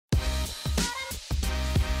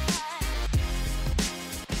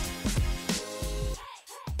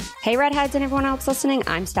Hey, Redheads and everyone else listening,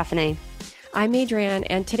 I'm Stephanie. I'm Adrienne,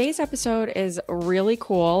 and today's episode is really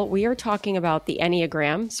cool. We are talking about the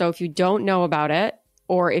Enneagram. So if you don't know about it,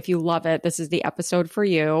 or if you love it, this is the episode for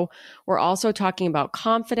you. We're also talking about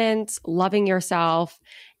confidence, loving yourself.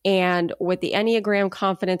 And with the Enneagram,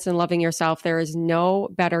 confidence and loving yourself, there is no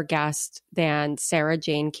better guest than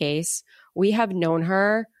Sarajane Case. We have known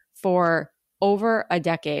her for over a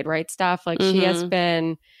decade, right, Steph? Like she has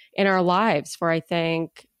been in our lives for, I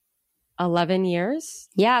think, 11 years?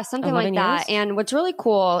 Yeah, something like that. And what's really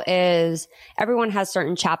cool is everyone has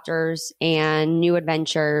certain chapters and new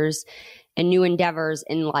adventures and new endeavors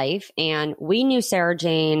in life. And we knew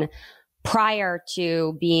Sarajane prior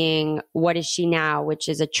to being what is she now, which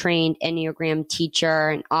is a trained Enneagram teacher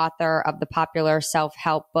and author of the popular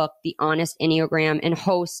self-help book, The Honest Enneagram, and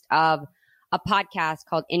host of a podcast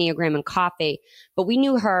called Enneagram and Coffee. But we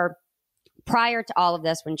knew her prior to all of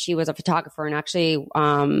this when she was a photographer, and actually,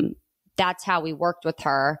 that's how we worked with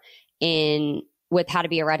her with How to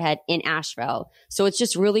Be a Redhead in Asheville. So it's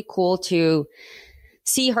just really cool to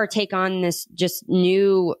see her take on this just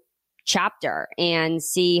new chapter and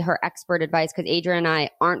see her expert advice, because Adrienne and I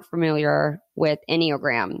aren't familiar with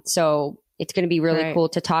Enneagram. So it's going to be really cool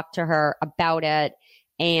to talk to her about it.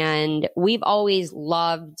 And we've always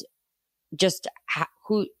loved just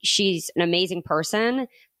who she's an amazing person,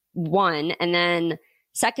 one, and then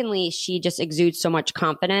secondly, she just exudes so much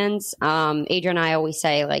confidence. Adrienne and I always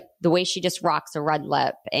say, like, the way she just rocks a red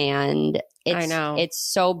lip, and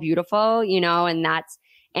it's so beautiful, you know, and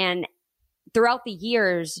throughout the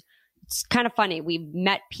years, it's kind of funny. We've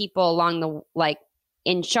met people along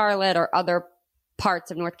in Charlotte or other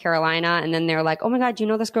parts of North Carolina, and then they're like, oh my God, do you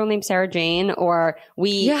know this girl named Sarajane? Or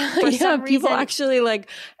some people reason, actually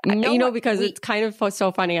because it's kind of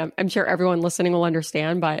so funny. I'm sure everyone listening will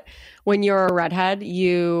understand, but when you're a redhead,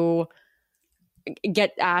 you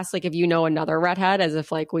get asked like if you know another redhead, as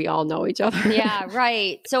if like we all know each other. Yeah,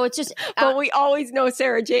 right. So it's just but we always know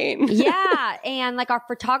Sarajane. Yeah, and like our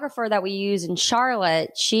photographer that we use in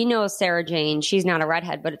Charlotte, she knows Sarajane. She's not a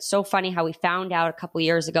redhead, but it's so funny how we found out a couple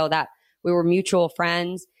years ago that we were mutual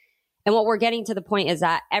friends. And what we're getting to the point is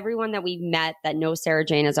that everyone that we've met that knows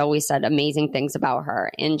Sarajane has always said amazing things about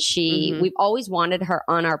her. And we've always wanted her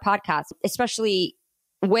on our podcast, especially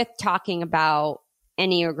with talking about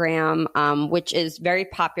Enneagram, which is very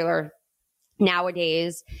popular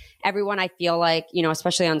nowadays. Everyone, I feel like, you know,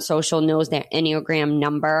 especially on social, knows their Enneagram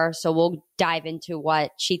number. So we'll dive into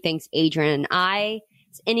what she thinks Adrienne and I's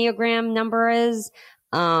Enneagram number is.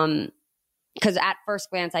 Because at first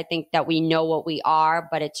glance, I think that we know what we are,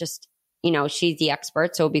 but it's just, you know, she's the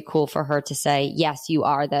expert. So it'd be cool for her to say, yes, you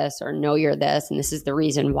are this, or no, you're this, and this is the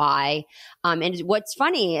reason why. And what's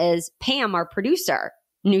funny is Pam, our producer,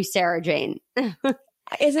 knew Sarajane.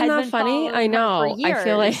 Isn't that funny? I know.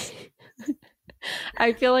 I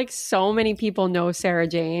feel like so many people know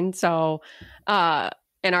Sarajane. So,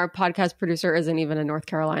 and our podcast producer isn't even in North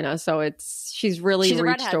Carolina. So she's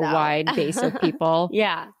reached a wide base of people.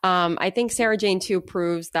 Yeah. I think Sarajane too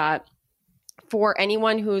proves that for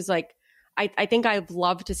anyone who's like, I think I've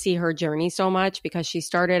loved to see her journey so much, because she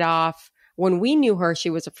started off, when we knew her,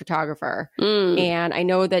 she was a photographer. And I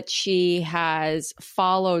know that she has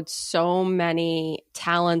followed so many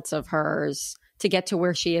talents of hers to get to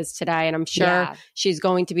where she is today. And I'm sure she's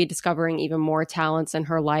going to be discovering even more talents in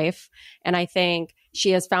her life. And I think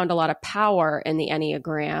she has found a lot of power in the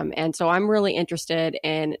Enneagram. And so I'm really interested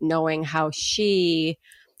in knowing how she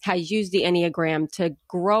has used the Enneagram to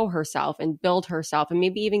grow herself and build herself, and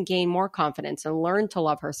maybe even gain more confidence and learn to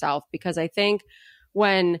love herself. Because I think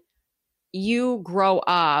when you grow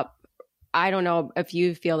up, I don't know if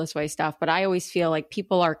you feel this way, Steph, but I always feel like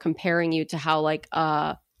people are comparing you to how like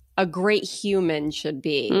a great human should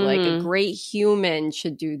be. Like a great human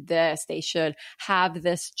should do this. They should have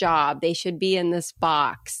this job. They should be in this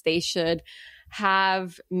box. They should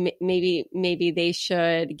have maybe they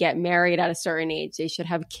should get married at a certain age. They should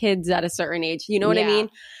have kids at a certain age. You know what I mean?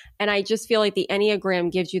 And I just feel like the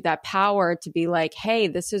Enneagram gives you that power to be like, hey,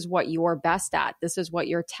 this is what you're best at. This is what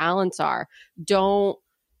your talents are. Don't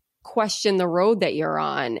question the road that you're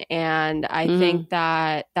on. And I think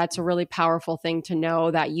that that's a really powerful thing to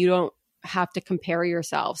know, that you don't have to compare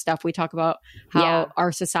yourself. Steph, we talk about how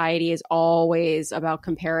our society is always about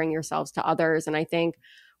comparing yourselves to others. And I think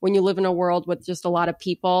when you live in a world with just a lot of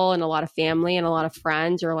people and a lot of family and a lot of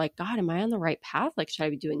friends, you're like, God, am I on the right path? Like, should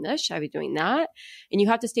I be doing this? Should I be doing that? And you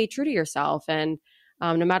have to stay true to yourself. And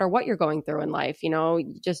no matter what you're going through in life, you know,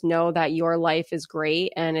 you just know that your life is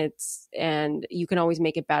great, and you can always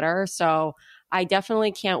make it better. So I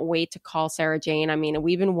definitely can't wait to call Sarajane. I mean,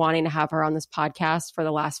 we've been wanting to have her on this podcast for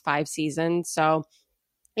the last 5 seasons. So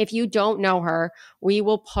if you don't know her, we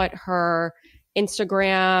will put her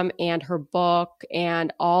Instagram and her book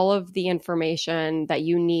and all of the information that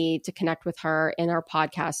you need to connect with her in our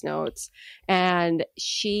podcast notes. And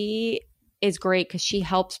she is great because she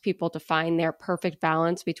helps people to find their perfect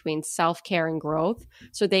balance between self-care and growth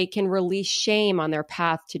so they can release shame on their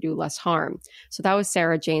path to do less harm. So that was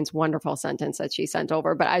Sarajane's wonderful sentence that she sent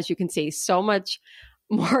over. But as you can see, so much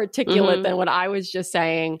more articulate than what I was just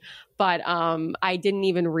saying. But I didn't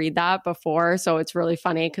even read that before. So it's really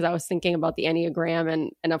funny because I was thinking about the Enneagram.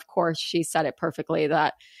 And of course, she said it perfectly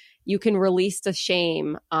that you can release the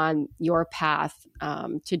shame on your path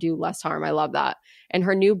to do less harm. I love that. And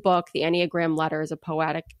her new book, The Enneagram Letter, is a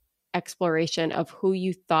poetic exploration of who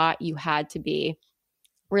you thought you had to be,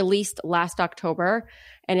 released last October.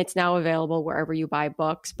 And it's now available wherever you buy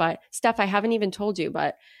books. But Steph, I haven't even told you,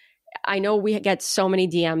 but I know we get so many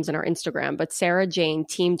DMs in our Instagram, but Sarajane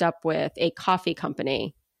teamed up with a coffee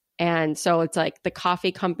company. And so it's like the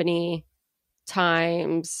coffee company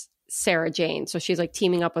times Sarajane. So she's like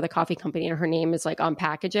teaming up with a coffee company and her name is like on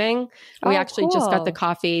packaging. We actually just got the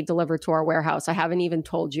coffee delivered to our warehouse. I haven't even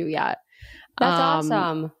told you yet. That's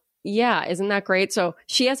awesome. Yeah, isn't that great? So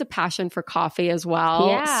she has a passion for coffee as well.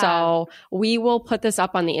 Yeah. So we will put this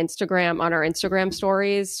up on the Instagram, on our Instagram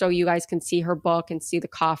stories, so you guys can see her book and see the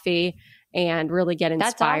coffee and really get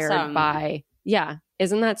inspired by, yeah.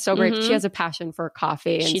 Isn't that so great? She has a passion for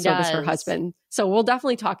coffee and so does her husband. So we'll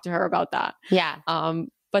definitely talk to her about that. Yeah.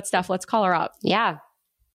 But Steph, let's call her up. Yeah.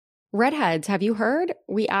 Redheads, have you heard?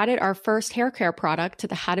 We added our first hair care product to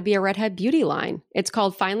the How to Be a Redhead beauty line. It's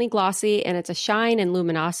called Finely Glossy, and it's a shine and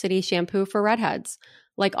luminosity shampoo for redheads.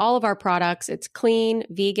 Like all of our products, it's clean,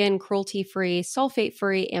 vegan, cruelty-free,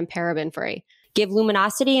 sulfate-free, and paraben-free. Give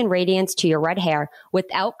luminosity and radiance to your red hair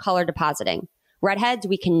without color depositing. Redheads,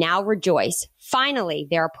 we can now rejoice. Finally,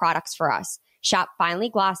 there are products for us. Shop Finely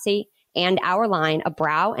Glossy and our line of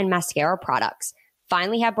brow and mascara products.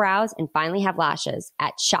 Finally have brows and finally have lashes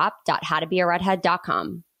at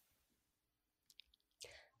shop.howtobearedhead.com.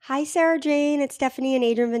 Hi, Sarajane. It's Stephanie and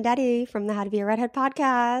Adrian Vendetti from the How to Be a Redhead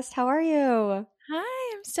podcast. How are you?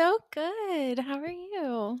 Hi, I'm so good. How are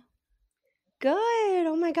you? Good.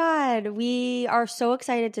 Oh my God. We are so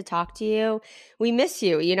excited to talk to you. We miss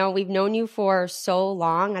you. You know, we've known you for so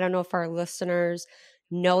long. I don't know if our listeners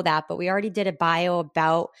know that, but we already did a bio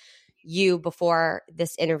about you before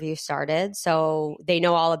this interview started. So they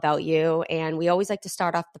know all about you. And we always like to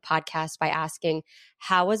start off the podcast by asking,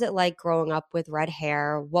 how was it like growing up with red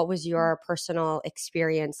hair? What was your personal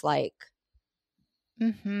experience like?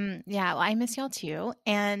 Yeah, well, I miss y'all too.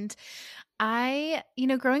 And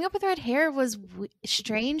growing up with red hair was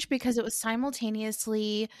strange because it was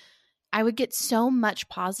simultaneously, I would get so much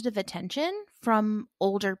positive attention from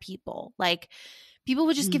older people. Like people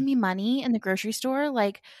would just give me money in the grocery store,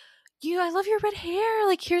 like, I love your red hair.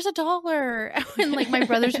 Like, here's $1. And like my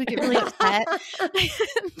brothers would get really upset.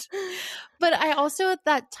 But I also at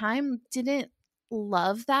that time didn't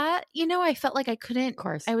love that. I felt like I couldn't. Of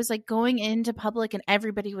course. I was like going into public and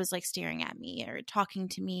everybody was like staring at me or talking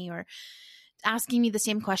to me or asking me the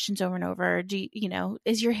same questions over and over.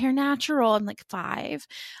 Is your hair natural? I'm like 5.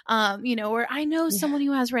 Or I know someone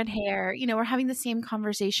who has red hair. We're having the same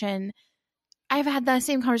conversation. I've had that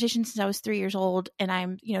same conversation since I was 3 years old and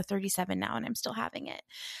I'm, 37 now and I'm still having it.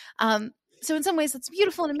 So in some ways it's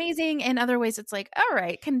beautiful and amazing. And other ways it's like, all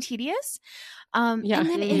right, kind of tedious. And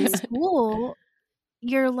then in school,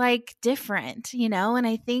 you're like different, and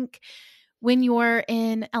I think when you're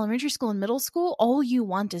in elementary school and middle school, all you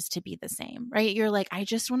want is to be the same, right? You're like, I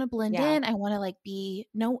just want to blend in. I want to like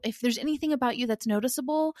if there's anything about you that's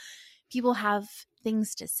noticeable, people have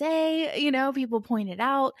things to say, people point it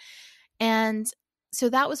out. And so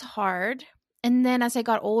that was hard. And then as I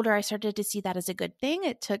got older, I started to see that as a good thing.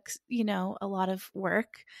 It took, a lot of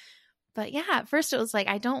work. But yeah, at first it was like,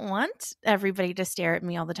 I don't want everybody to stare at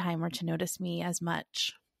me all the time or to notice me as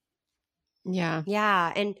much. Yeah.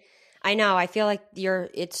 Yeah. And I know, I feel like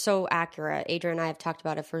it's so accurate. Adrian and I have talked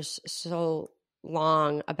about it for so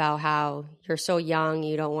long about how you're so young,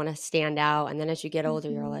 you don't want to stand out. And then as you get older,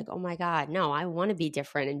 you're like, oh my God, no, I want to be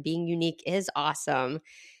different. And being unique is awesome.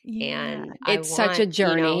 Yeah. And it's such a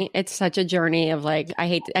journey. It's such a journey of like,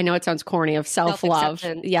 I know it sounds corny, of self-love.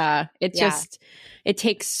 Yeah. It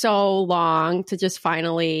takes so long to just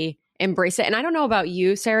finally embrace it. And I don't know about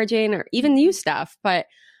you, Sarajane, or even you, Steph, but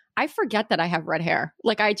I forget that I have red hair.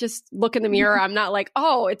 Like I just look in the mirror. I'm not like,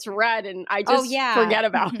 oh, it's red. And I just forget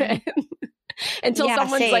about it. Until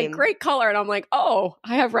someone's like, great color. And I'm like, oh,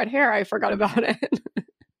 I have red hair. I forgot about it.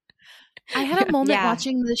 I had a moment Yeah.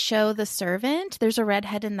 watching the show The Servant. There's a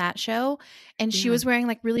redhead in that show, and she was wearing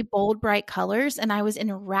like really bold, bright colors, and I was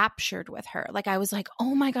enraptured with her. Like I was like,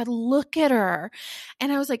 oh my God, look at her.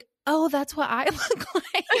 And I was like, oh, that's what I look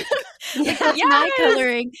like. Like that's my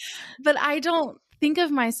coloring. But I don't think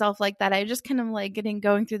of myself like that. I just kind of like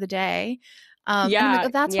going through the day. And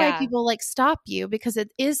like, that's why people like stop you, because it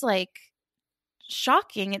is like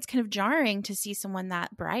shocking. It's kind of jarring to see someone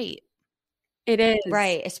that bright. It is.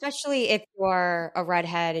 Right. Especially if you're a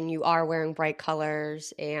redhead and you are wearing bright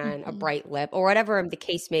colors and a bright lip or whatever the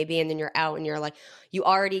case may be. And then you're out and you're like, you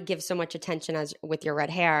already give so much attention as with your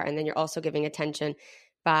red hair. And then you're also giving attention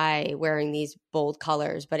by wearing these bold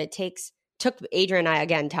colors. But it took Adrian and I,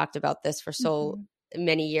 again, talked about this for so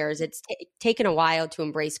many years. It's taken a while to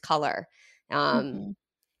embrace color. And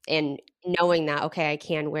knowing that, okay, I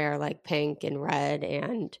can wear like pink and red,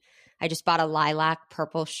 and I just bought a lilac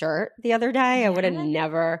purple shirt the other day. I would have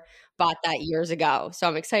never bought that years ago. So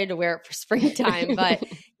I'm excited to wear it for springtime. But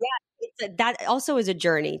yeah, that also is a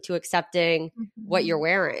journey to accepting what you're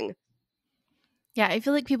wearing. Yeah, I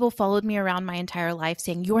feel like people followed me around my entire life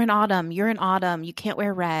saying, you're an autumn, you can't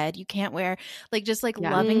wear red, you can't wear, like just like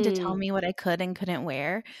loving to tell me what I could and couldn't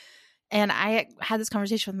wear. And I had this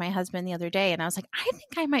conversation with my husband the other day, and I was like, I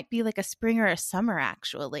think I might be like a spring or a summer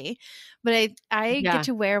actually. But I get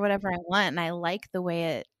to wear whatever I want, and I like the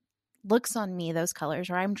way it looks on me, those colors,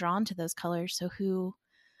 or I'm drawn to those colors. So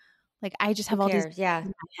I just have all these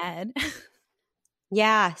in my head.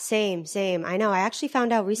 Yeah, same. I know. I actually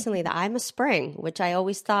found out recently that I'm a spring, which I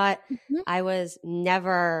always thought I was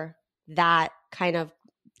never that kind of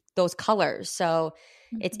those colors. So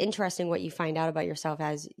it's interesting what you find out about yourself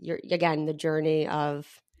as you're, again, the journey of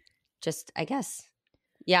just, I guess,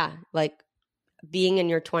 like being in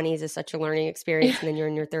your 20s is such a learning experience. And then you're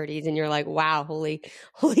in your 30s and you're like, wow,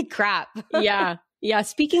 holy crap. Yeah.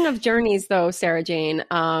 Speaking of journeys though,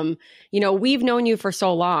 Sarajane, we've known you for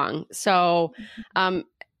so long. So,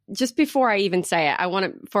 just before I even say it, I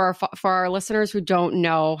want to, for our listeners who don't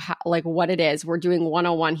know how, like what it is, we're doing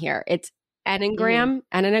 101 here. It's Enneagram.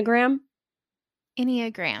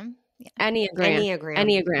 Yeah.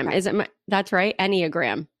 Enneagram. Okay. Is it? That's right.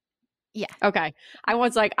 Enneagram. Yeah. Okay. I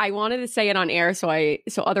wanted to say it on air so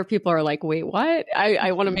other people are like, wait, what?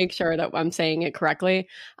 I want to make sure that I'm saying it correctly.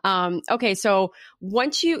 Okay. So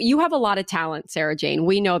once you have a lot of talent, Sarajane,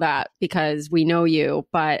 we know that because we know you,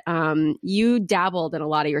 but you dabbled in a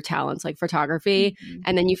lot of your talents like photography,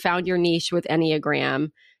 and then you found your niche with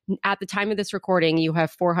Enneagram. At the time of this recording, you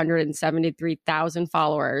have 473,000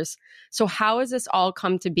 followers. So how has this all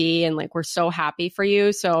come to be? And like, we're so happy for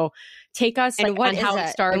you. So take us on how it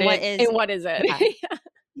started and what is it?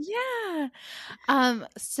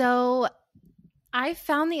 So I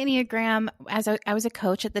found the Enneagram as I was a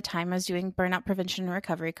coach at the time. I was doing burnout prevention and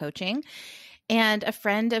recovery coaching, and a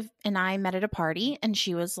friend and I met at a party, and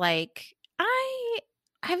she was like,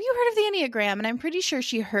 have you heard of the Enneagram? And I'm pretty sure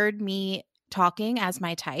she heard me talking as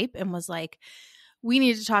my type and was like, we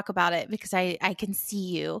need to talk about it because I can see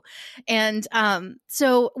you. And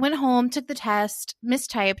so went home, took the test,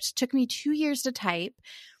 mistyped, took me 2 years to type.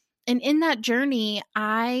 And in that journey,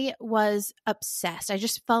 I was obsessed. I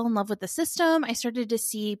just fell in love with the system. I started to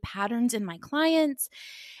see patterns in my clients.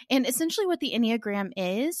 And essentially what the Enneagram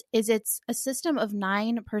is it's a system of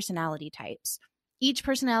 9 personality types. Each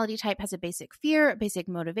personality type has a basic fear, a basic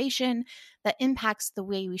motivation that impacts the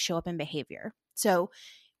way we show up in behavior. So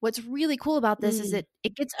what's really cool about this is it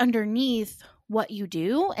gets underneath what you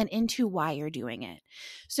do and into why you're doing it.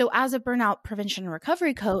 So as a burnout prevention and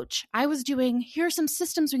recovery coach, I was doing, here are some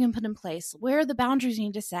systems we can put in place. Where are the boundaries you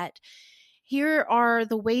need to set? Here are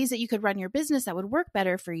the ways that you could run your business that would work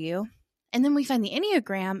better for you. And then we find the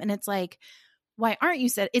Enneagram, and it's like, why aren't you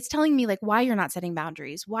it's telling me like why you're not setting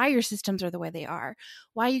boundaries, why your systems are the way they are,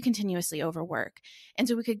 why you continuously overwork. And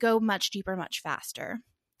so we could go much deeper, much faster.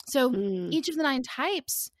 So each of the 9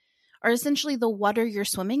 types are essentially the water you're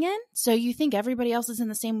swimming in. So you think everybody else is in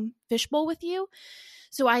the same fishbowl with you.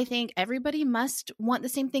 So I think everybody must want the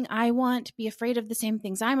same thing I want, be afraid of the same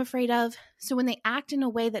things I'm afraid of. So when they act in a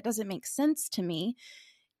way that doesn't make sense to me,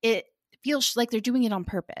 it feels like they're doing it on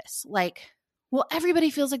purpose. Like, well, everybody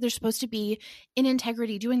feels like they're supposed to be in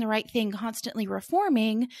integrity, doing the right thing, constantly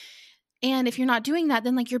reforming. And if you're not doing that,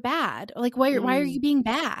 then like you're bad. Like, why are you being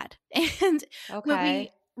bad? And what we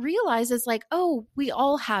realize is like, oh, we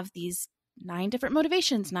all have these 9 different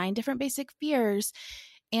motivations, 9 different basic fears.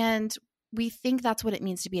 And we think that's what it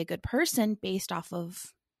means to be a good person based off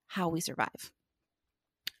of how we survive.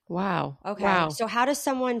 Wow. Okay. Wow. So how does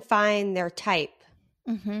someone find their type?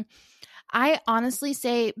 I honestly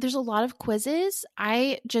say there's a lot of quizzes.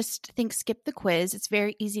 I just think skip the quiz. It's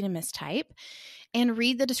very easy to mistype. And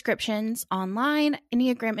read the descriptions online.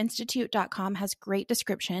 EnneagramInstitute.com has great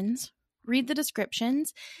descriptions. Read the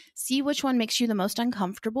descriptions, see which one makes you the most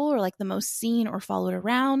uncomfortable or like the most seen or followed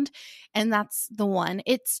around. And that's the one.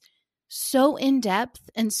 It's so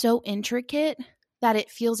in-depth and so intricate that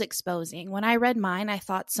it feels exposing. When I read mine, I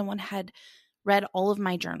thought someone had read all of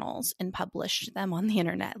my journals and published them on the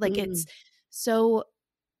internet. Like it's so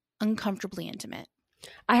uncomfortably intimate.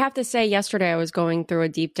 I have to say, yesterday I was going through a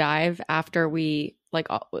deep dive after we, like,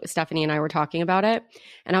 Stephanie and I were talking about it.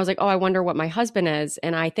 And I was like, oh, I wonder what my husband is.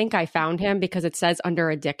 And I think I found him because it says under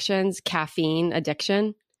addictions, caffeine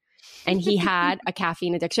addiction. And he had a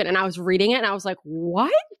caffeine addiction. And I was reading it and I was like,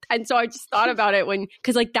 what? And so I just thought about it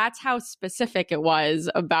because like that's how specific it was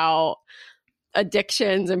about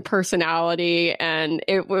addictions and personality. And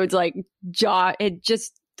it was like,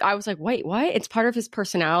 I was like, wait, what? It's part of his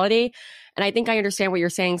personality. And I think I understand what you're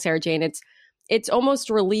saying, Sarajane. It's almost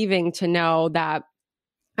relieving to know that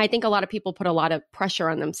I think a lot of people put a lot of pressure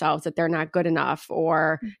on themselves that they're not good enough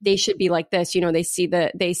or they should be like this. You know, they see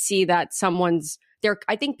that someone's there.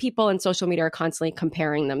 I think people in social media are constantly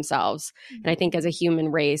comparing themselves. And I think as a human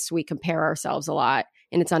race, we compare ourselves a lot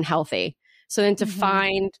and it's unhealthy. So then to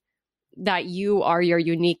find that you are your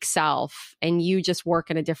unique self and you just work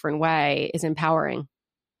in a different way is empowering.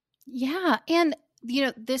 Yeah. And, you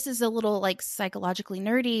know, this is a little like psychologically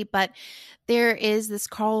nerdy, but there is this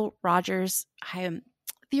Carl Rogers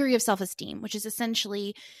theory of self-esteem, which is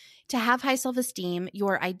essentially to have high self-esteem,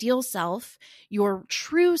 your ideal self, your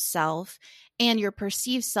true self, and your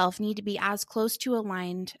perceived self need to be as close to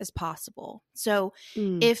aligned as possible. So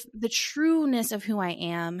if the trueness of who I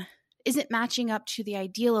am isn't matching up to the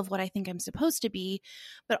ideal of what I think I'm supposed to be,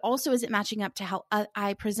 but also is it matching up to how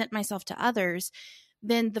I present myself to others,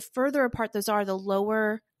 then the further apart those are, the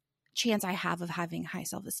lower chance I have of having high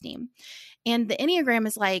self-esteem. And the Enneagram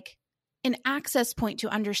is like an access point to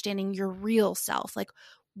understanding your real self, like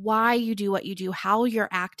why you do what you do, how you're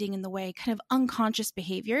acting in the way, kind of unconscious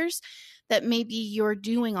behaviors that maybe you're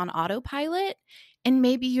doing on autopilot and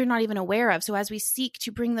maybe you're not even aware of. So as we seek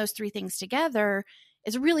to bring those three things together,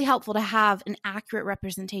 it's really helpful to have an accurate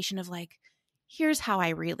representation of like, here's how I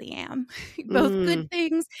really am, both good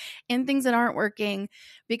things and things that aren't working.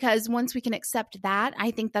 Because once we can accept that,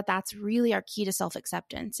 I think that that's really our key to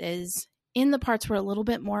self-acceptance is in the parts we're a little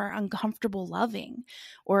bit more uncomfortable loving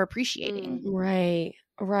or appreciating.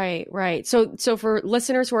 Right. So for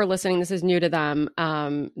listeners who are listening, this is new to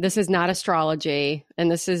them. This is not astrology and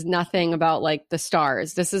this is nothing about like the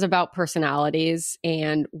stars. This is about personalities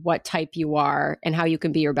and what type you are and how you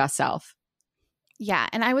can be your best self. Yeah.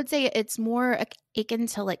 And I would say it's more akin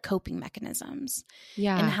to like coping mechanisms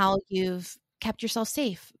and how you've kept yourself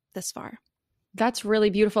safe this far. That's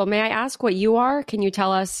really beautiful. May I ask what you are? Can you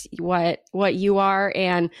tell us what you are?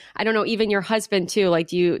 And I don't know, even your husband too. Like,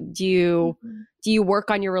 do you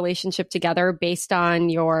work on your relationship together based on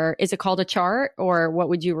is it called a chart or what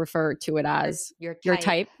would you refer to it as? Your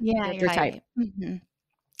type? Yeah. Your type. Mm-hmm.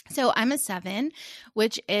 So I'm a 7,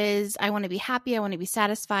 which is I want to be happy. I want to be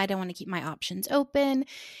satisfied. I want to keep my options open.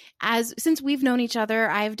 Since we've known each other,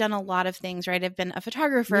 I've done a lot of things, right? I've been a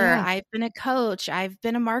photographer. Yeah. I've been a coach. I've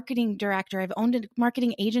been a marketing director. I've owned a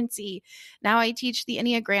marketing agency. Now I teach the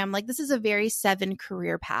Enneagram. Like this is a very 7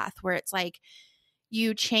 career path where it's like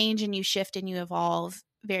you change and you shift and you evolve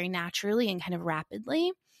very naturally and kind of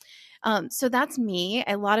rapidly. So that's me.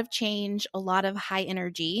 A lot of change, a lot of high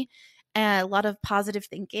energy. A lot of positive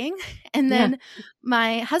thinking. And then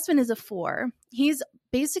my husband is a 4. He's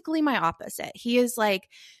basically my opposite. He is like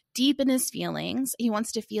deep in his feelings. He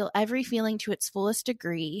wants to feel every feeling to its fullest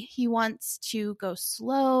degree. He wants to go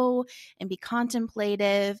slow and be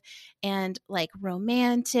contemplative and like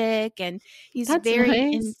romantic. And he's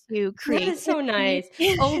very into creativity. That is so nice.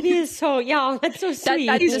 Oh, he is so, that's so sweet.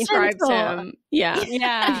 That describes him.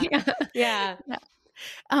 Yeah. Yeah.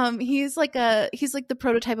 He's like the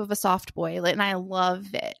prototype of a soft boy, and I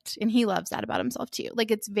love it. And he loves that about himself too. Like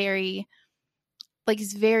it's very, like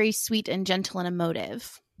he's very sweet and gentle and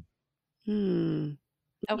emotive.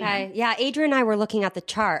 Okay. Yeah. Adrian and I were looking at the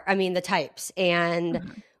types,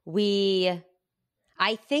 and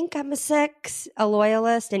I think I'm a 6, a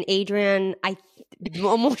loyalist, and Adrian, I'm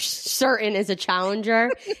almost certain is a challenger,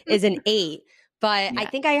 is an 8. But I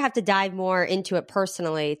think I have to dive more into it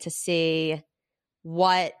personally to see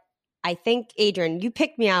what I think. Adrian, you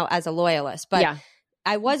picked me out as a loyalist, but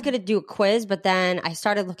I was going to do a quiz, but then I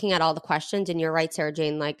started looking at all the questions, and you're right,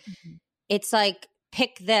 Sarajane, like it's like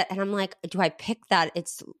pick that. And I'm like, do I pick that?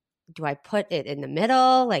 It's do I put it in the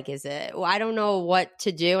middle? Like, is it, well, I don't know what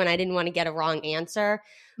to do. And I didn't want to get a wrong answer,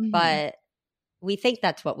 but we think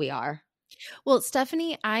that's what we are. Well,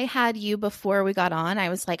 Stephanie, I had you before we got on. I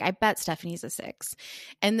was like, I bet Stephanie's a 6.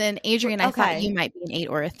 And then Adrian, I thought you might be an 8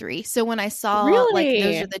 or a 3. So when I saw like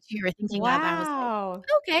those are the two you were thinking of, I was like,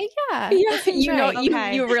 okay, yeah, you know,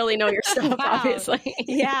 you really know your stuff, obviously.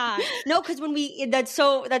 Yeah, no, because when that's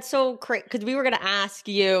so crazy. Because we were gonna ask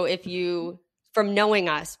you if you from knowing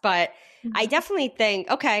us, but I definitely think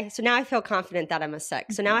okay. So now I feel confident that I'm a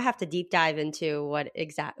 6. So now I have to deep dive into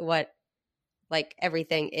what like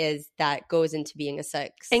everything is that goes into being a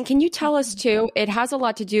 6. And can you tell us too, it has a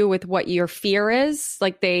lot to do with what your fear is.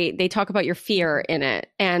 Like they talk about your fear in it.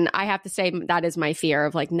 And I have to say that is my fear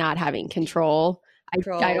of like not having control. I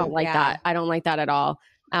don't like that. I don't like that at all.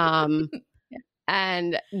 And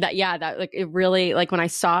that like it really, like when I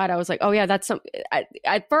saw it, I was like, oh yeah, that's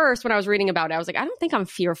at first when I was reading about it, I was like, I don't think I'm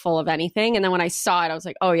fearful of anything. And then when I saw it, I was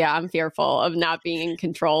like, oh yeah, I'm fearful of not being in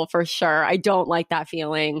control for sure. I don't like that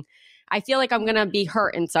feeling. I feel like I'm going to be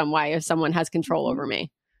hurt in some way if someone has control over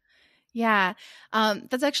me. Yeah.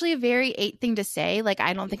 That's actually a very 8 thing to say. Like,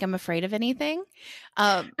 I don't think I'm afraid of anything.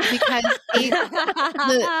 Because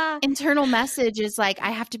the internal message is like,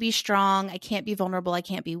 I have to be strong. I can't be vulnerable. I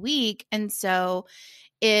can't be weak. And so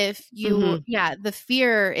if you, the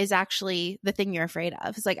fear is actually the thing you're afraid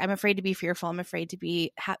of. It's like, I'm afraid to be fearful. I'm afraid to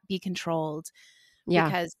be controlled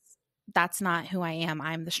because that's not who I am.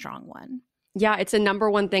 I'm the strong one. Yeah, it's a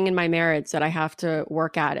number one thing in my marriage that I have to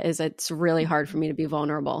work at is it's really hard for me to be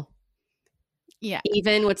vulnerable. Yeah.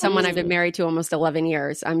 Even with someone I've been married to almost 11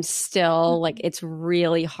 years, I'm still like, it's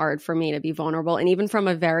really hard for me to be vulnerable. And even from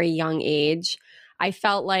a very young age, I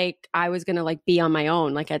felt like I was going to like be on my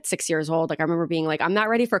own. Like at 6 years old, like I remember being like, I'm not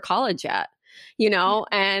ready for college yet, you know?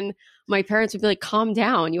 And my parents would be like, calm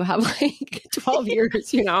down. You have like 12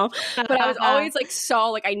 years, you know? But I was always like,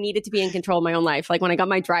 so like I needed to be in control of my own life. Like when I got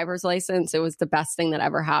my driver's license, it was the best thing that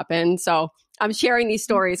ever happened. So I'm sharing these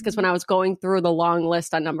stories because when I was going through the long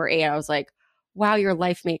list on number 8, I was like, wow, your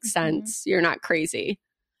life makes sense. You're not crazy.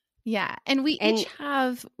 Yeah. And we each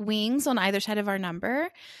have wings on either side of our number.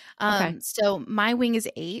 So my wing is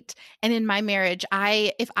 8. And in my marriage,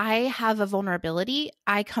 if I have a vulnerability,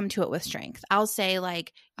 I come to it with strength. I'll say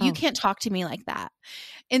like, you can't talk to me like that.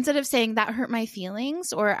 Instead of saying that hurt my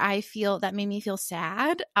feelings or I feel that made me feel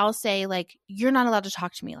sad, I'll say like, you're not allowed to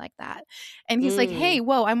talk to me like that. And he's like, hey,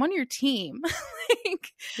 whoa, I'm on your team.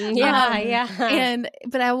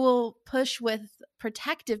 But I will push with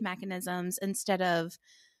protective mechanisms instead of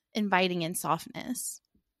inviting in softness.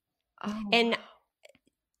 And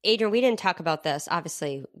Adrian, we didn't talk about this.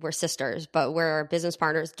 Obviously, we're sisters, but we're business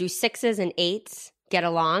partners. Do 6s and 8s get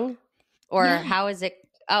along? Or how is it?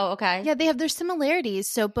 Oh, okay. Yeah, they have their similarities.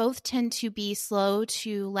 So both tend to be slow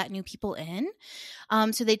to let new people in.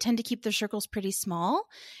 So they tend to keep their circles pretty small.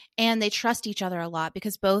 And they trust each other a lot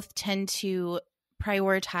because both tend to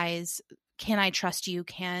prioritize, can I trust you?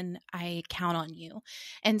 Can I count on you?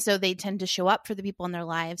 And so they tend to show up for the people in their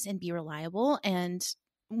lives and be reliable. And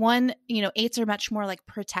 8s are much more like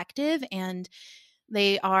protective and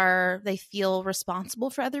they feel responsible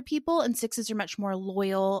for other people. And 6s are much more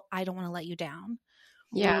loyal. I don't want to let you down.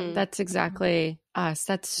 Yeah, that's exactly us.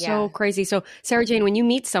 That's so crazy. So Sarajane, when you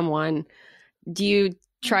meet someone, do you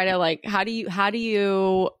try to like, how do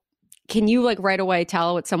you can you like right away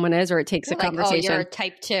tell what someone is or it takes a conversation? Oh, you're a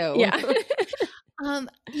type 2. Yeah.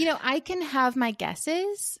 I can have my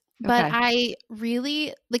guesses, but I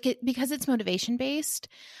really like it because it's motivation based.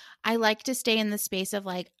 I like to stay in the space of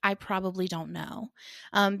like, I probably don't know,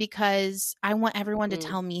 because I want everyone to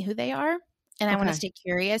tell me who they are. And I want to stay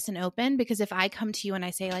curious and open because if I come to you and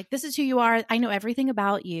I say like, this is who you are, I know everything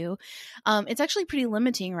about you. It's actually pretty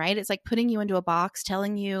limiting, right? It's like putting you into a box,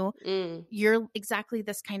 telling you you're exactly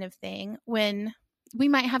this kind of thing when we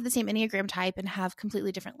might have the same Enneagram type and have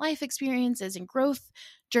completely different life experiences and growth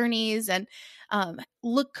journeys and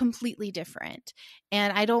look completely different.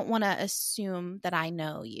 And I don't want to assume that I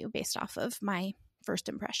know you based off of my first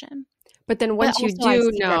impression. But then once you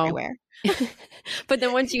do know, but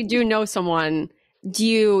then once you do know someone, do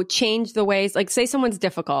you change the ways, like say someone's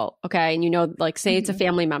difficult, okay? And you know, like say it's a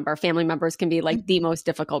family member. Family members can be like the most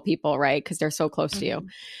difficult people, right? Because they're so close to you.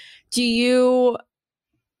 Do you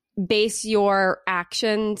base your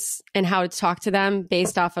actions and how to talk to them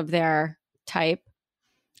based off of their type?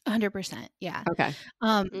 100%. Yeah. Okay.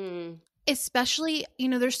 Especially,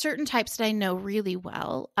 there's certain types that I know really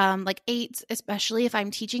well. Like 8s, especially if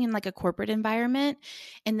I'm teaching in like a corporate environment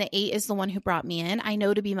and the 8 is the one who brought me in, I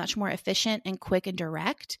know to be much more efficient and quick and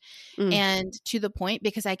direct and to the point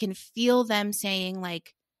because I can feel them saying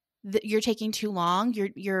like, you're taking too long.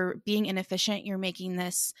 You're being inefficient. You're making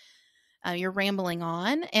this, you're rambling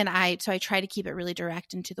on. And I try to keep it really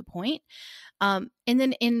direct and to the point. And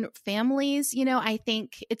then in families, I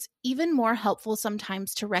think it's even more helpful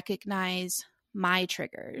sometimes to recognize my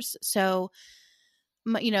triggers. So,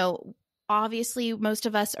 obviously most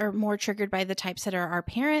of us are more triggered by the types that are our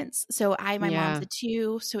parents. So my mom's a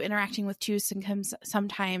 2. So interacting with 2s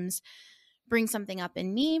sometimes bring something up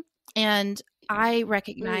in me. And I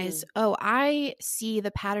recognize, I see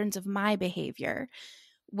the patterns of my behavior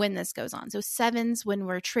when this goes on. So 7s, when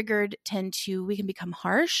we're triggered, we can become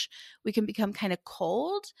harsh. We can become kind of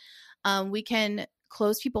cold. We can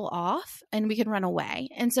close people off and we can run away.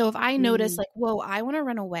 And so if I notice like, whoa, I want to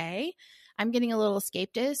run away, I'm getting a little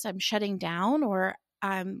escapist, I'm shutting down, or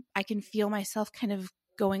I can feel myself kind of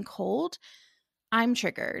going cold, I'm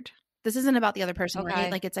triggered. This isn't about the other person, right?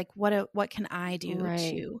 Like it's like, what can I do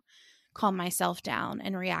to calm myself down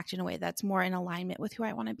and react in a way that's more in alignment with who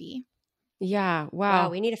I want to be? Yeah. Wow.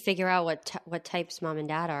 We need to figure out what types mom and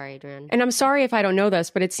dad are, Adrienne. And I'm sorry if I don't know this,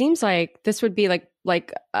 but it seems like this would be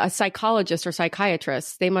like a psychologist or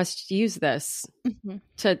psychiatrist. They must use this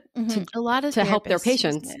to a lot of to help their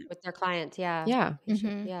patients with their clients. Yeah. Yeah.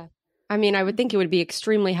 Yeah. I mean, I would think it would be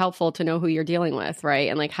extremely helpful to know who you're dealing with, right?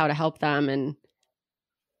 And like how to help them and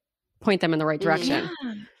point them in the right direction.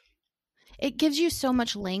 Yeah. It gives you so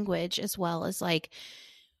much language as well as like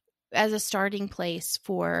as a starting place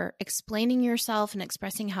for explaining yourself and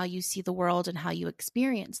expressing how you see the world and how you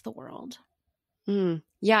experience the world.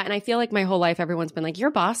 Yeah. And I feel like my whole life, everyone's been like,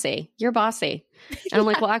 you're bossy. And I'm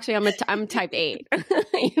like, well, actually I'm type 8.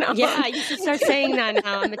 Yeah. You should start saying that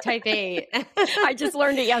now. I'm a type 8. I just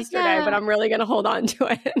learned it yesterday, but I'm really going to hold on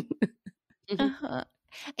to it.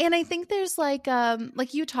 And I think there's like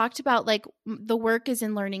you talked about, like the work is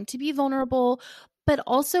in learning to be vulnerable, but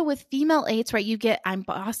also with female 8s, right? You get, I'm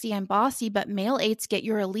bossy, but male 8s get,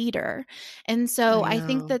 you're a leader. And so I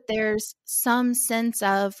think that there's some sense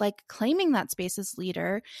of like claiming that space as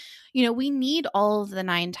leader. We need all of the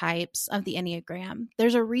 9 types of the Enneagram.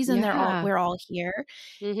 There's a reason we're all here.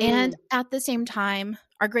 And at the same time,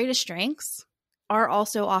 our greatest strengths are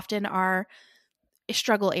also often our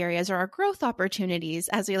struggle areas or our growth opportunities,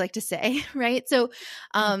 as we like to say, right? So,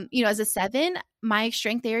 as a 7, my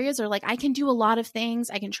strength areas are like, I can do a lot of things.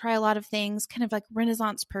 I can try a lot of things, kind of like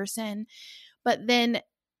Renaissance person. But then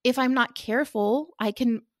if I'm not careful, I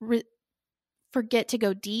can forget to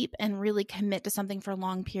go deep and really commit to something for a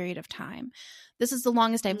long period of time. This is the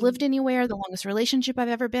longest I've lived anywhere, the longest relationship I've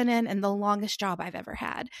ever been in, and the longest job I've ever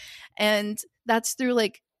had. And that's through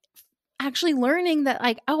like actually learning that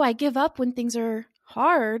like, I give up when things are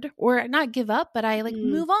hard, or not give up, but I like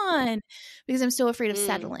move on because I'm so afraid of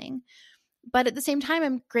settling. But at the same time,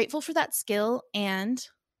 I'm grateful for that skill. And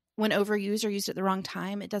when overused or used at the wrong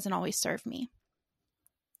time, it doesn't always serve me.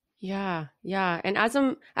 Yeah. Yeah. And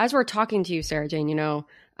as we're talking to you, Sarajane,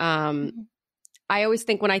 I always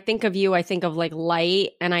think, when I think of you, I think of like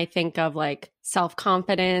light, and I think of like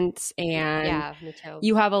self-confidence, and me too.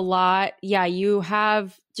 You have a lot. Yeah. You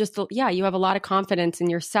have you have a lot of confidence in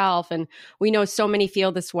yourself. And we know so many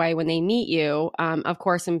feel this way when they meet you, of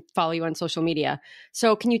course, and follow you on social media.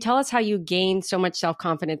 So can you tell us how you gained so much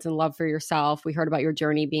self-confidence and love for yourself? We heard about your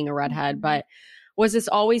journey being a redhead, but was this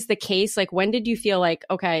always the case? Like, when did you feel like,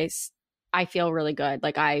 okay, I feel really good.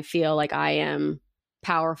 Like, I feel like I am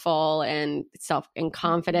powerful and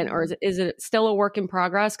confident, or is it still a work in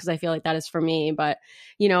progress? Because I feel like that is for me. But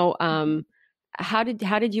how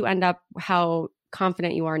did you end up how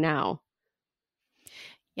confident you are now?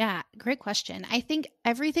 Yeah, great question. I think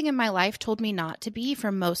everything in my life told me not to be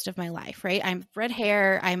for most of my life, right? I'm red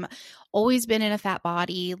hair. I'm always been in a fat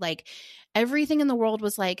body. Like everything in the world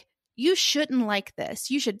was like, you shouldn't like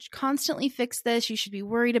this. You should constantly fix this. You should be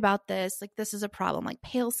worried about this. Like this is a problem. Like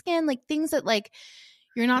pale skin, like things that like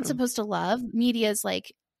you're not supposed to love. Media's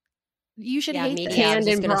like, you should hate this. Tanned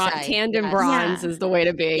and bronze is the way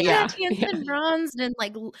to be. Yeah, tanned and bronze and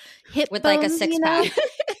like hip with bones, like a 6-pack.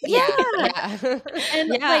 Yeah. And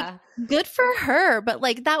like good for her, but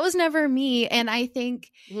like that was never me. And I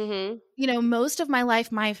think most of my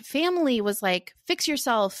life, my family was like, fix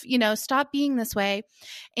yourself, stop being this way.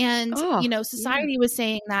 And society was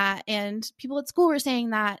saying that, and people at school were saying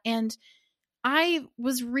that, and I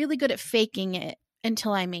was really good at faking it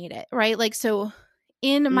until I made it, right? Like, so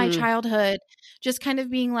in my childhood, just kind of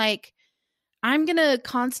being like, I'm going to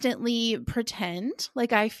constantly pretend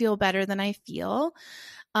like I feel better than I feel.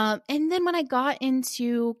 And then when I got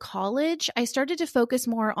into college, I started to focus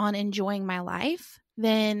more on enjoying my life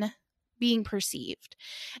than being perceived.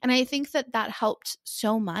 And I think that helped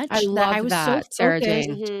so much. I love I was that, so focused.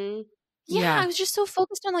 Sarajane. I was just so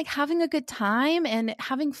focused on like having a good time and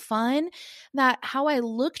having fun that how I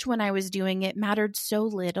looked when I was doing it mattered so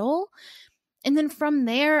little. And then from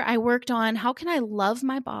there, I worked on how can I love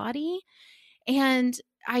my body? And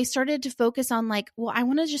I started to focus on like, well, I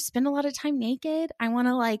want to just spend a lot of time naked. I want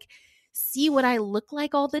to like see what I look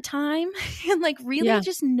like all the time and like really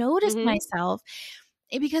just notice myself.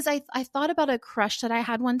 Because I thought about a crush that I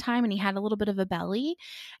had one time and he had a little bit of a belly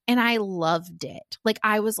and I loved it. Like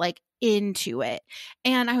I was like into it.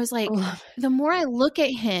 And I was like, the more I look at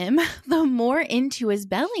him, the more into his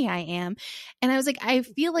belly I am. And I was like, I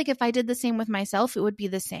feel like if I did the same with myself, it would be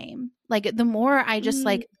the same. Like the more I just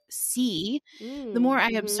like see, the more I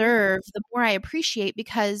observe, the more I appreciate,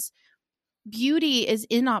 because beauty is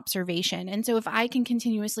in observation. And so if I can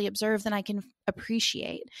continuously observe, then I can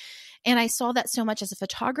appreciate. And I saw that so much as a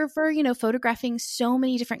photographer, you know, photographing so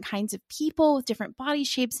many different kinds of people with different body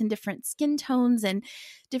shapes and different skin tones and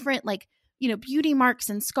different like, you know, beauty marks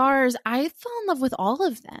and scars. I fell in love with all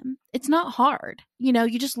of them. It's not hard. You know,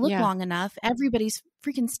 you just look long enough. Everybody's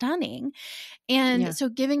freaking stunning. And so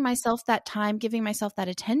giving myself that time, giving myself that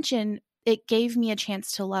attention, it gave me a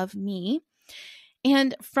chance to love me.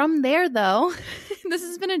 And from there, though, this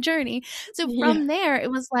has been a journey. So from there, it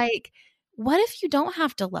was like, what if you don't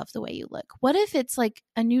have to love the way you look? What if it's like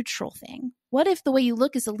a neutral thing? What if the way you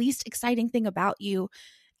look is the least exciting thing about you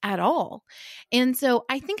at all? And so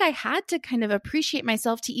I think I had to kind of appreciate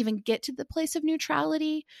myself to even get to the place of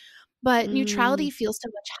neutrality. But neutrality feels so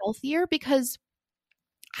much healthier because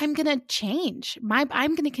I'm going to change.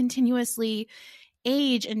 I'm going to continuously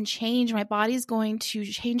age and change. My body's going to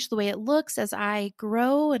change the way it looks as I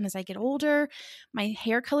grow and as I get older. My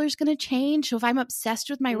hair color is going to change. So if I'm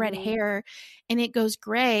obsessed with my red hair and it goes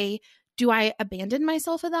gray, do I abandon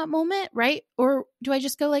myself at that moment, right? Or do I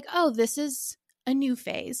just go like, oh, this is a new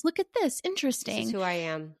phase. Look at this. Interesting. This is who I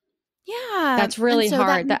am. Yeah. That's really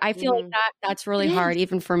hard. I feel like that's really hard,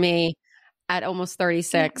 even for me at almost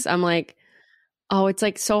 36. I'm like, oh, it's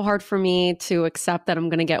like so hard for me to accept that I'm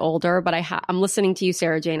going to get older, but I'm listening to you,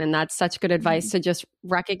 Sarajane, and that's such good advice to just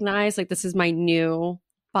recognize like, this is my new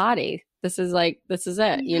body. This is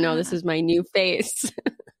it. You know, this is my new face.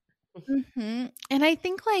 And I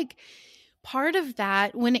think like part of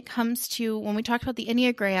that when it comes to when we talked about the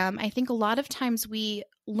Enneagram, I think a lot of times we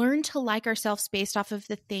learn to like ourselves based off of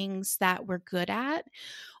the things that we're good at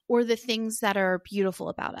or the things that are beautiful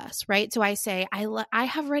about us, right? So I say, I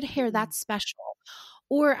have red hair, that's special.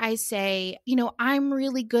 Or I say, you know, I'm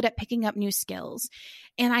really good at picking up new skills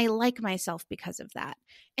and I like myself because of that.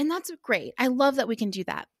 And that's great. I love that we can do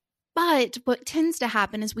that. But what tends to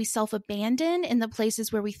happen is we self-abandon in the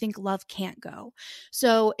places where we think love can't go.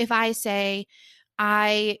 So if I say,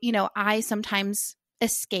 I sometimes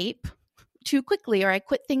escape too quickly or I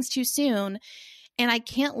quit things too soon and I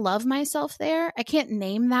can't love myself there, I can't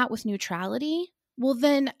name that with neutrality, well,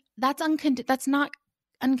 then that's not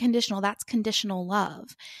unconditional, that's conditional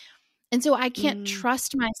love. And so I can't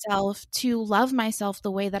trust myself to love myself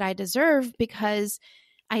the way that I deserve because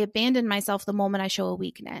I abandon myself the moment I show a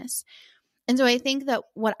weakness. And so I think that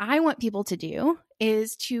what I want people to do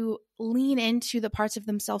is to lean into the parts of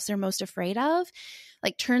themselves they're most afraid of,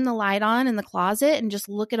 like turn the light on in the closet and just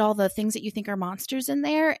look at all the things that you think are monsters in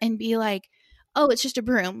there and be like, oh, it's just a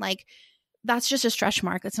broom. Like that's just a stretch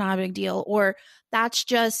mark. That's not a big deal. Or that's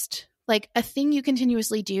just like a thing you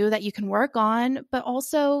continuously do that you can work on, but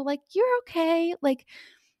also like, you're okay. Like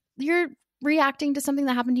you're reacting to something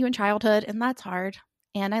that happened to you in childhood and that's hard.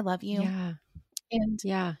 And I love you. Yeah. And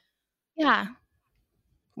yeah.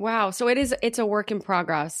 Wow. So it's a work in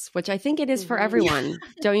progress, which I think it is for everyone.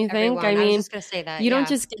 Don't you think? Everyone. I mean, I was just going to say that. You don't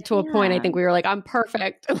just get to a point. I think we were like, I'm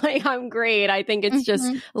perfect. Like I'm great. I think it's just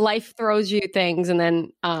life throws you things and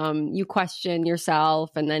then you question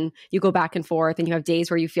yourself and then you go back and forth and you have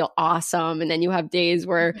days where you feel awesome and then you have days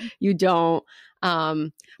where you don't.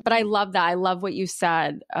 But I love that. I love what you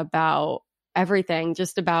said about everything,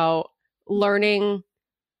 just about learning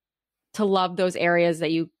to love those areas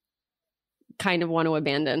that you kind of want to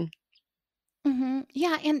abandon.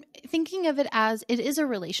 Yeah. And thinking of it as it is a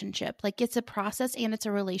relationship, like it's a process and it's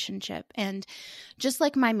a relationship. And just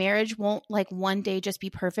like my marriage won't like one day just be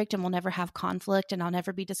perfect and we'll never have conflict and I'll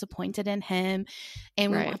never be disappointed in him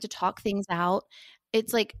and we won't have to talk things out.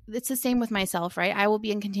 It's like, it's the same with myself, right? I will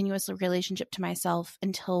be in continuous relationship to myself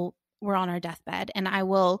until we're on our deathbed. And I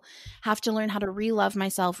will have to learn how to re-love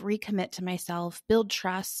myself, recommit to myself, build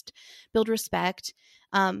trust, build respect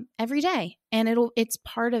every day. And it's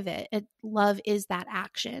part of it. Love is that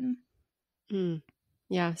action.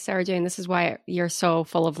 Yeah. Sarajane, this is why you're so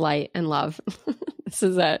full of light and love. This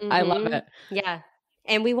is it. I love it. Yeah.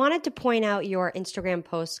 And we wanted to point out your Instagram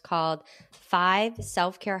post called 5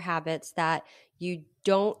 Self-Care Habits that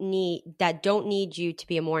don't need you to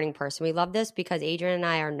be a morning person. We love this because Adrian and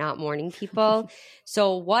I are not morning people.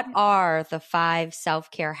 So what are the 5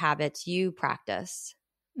 self-care habits you practice?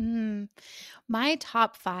 My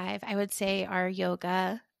top 5, I would say, are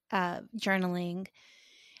yoga, journaling,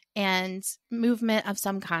 and movement of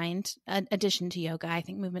some kind. In addition to yoga, I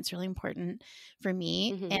think movement's really important for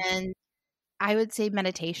me. Mm-hmm. And I would say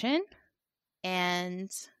meditation and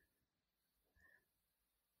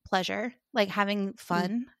pleasure, like having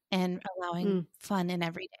fun and allowing fun in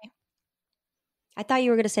every day. I thought you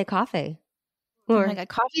were going to say coffee. Oh my God,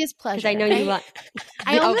 coffee is pleasure. Because I know you like.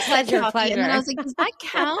 I almost said coffee, pleasure. and then I was like, does that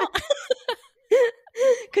count?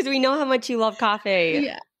 Because we know how much you love coffee.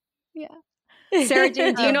 Yeah.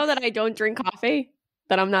 Sarajane, do you know that I don't drink coffee?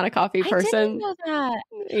 That I'm not a coffee person? I didn't know that.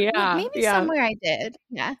 Yeah. Well, maybe somewhere I did.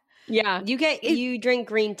 Yeah. Yeah. You drink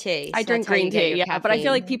green tea. So I drink green tea. Yeah. But I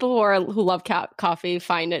feel like people who love coffee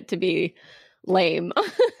find it to be lame.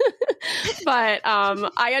 But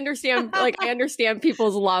I understand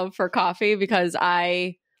people's love for coffee because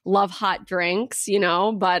I love hot drinks,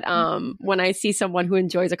 but when I see someone who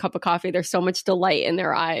enjoys a cup of coffee, there's so much delight in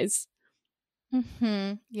their eyes.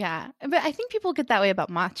 Mm-hmm. Yeah. But I think people get that way about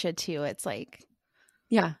matcha too. It's like,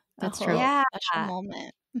 yeah, that's true. Yeah. Special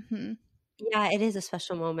moment. Mm-hmm. Yeah, it is a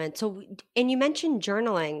special moment. So, and you mentioned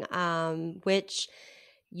journaling, which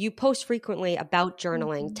you post frequently about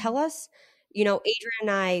journaling. Mm-hmm. Tell us, Adrian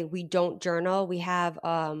and I, we don't journal. We have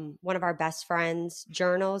one of our best friends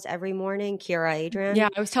journals every morning, Kira Adrian. Yeah,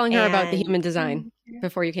 I was telling her about the human design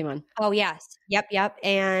before you came on. Oh, yes. Yep.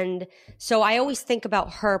 And so I always think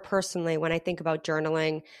about her personally when I think about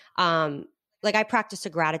journaling. Like I practice a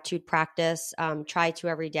gratitude practice, try to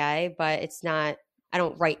every day, but it's not, I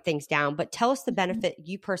don't write things down. But tell us the benefit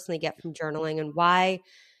you personally get from journaling and why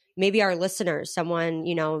maybe our listeners, someone,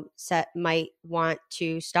 might want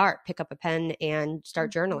to pick up a pen and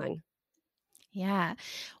start journaling. Yeah.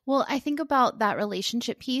 Well, I think about that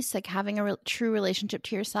relationship piece, like having a true relationship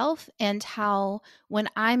to yourself, and how when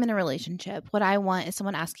I'm in a relationship, what I want is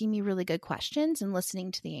someone asking me really good questions and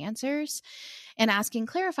listening to the answers and asking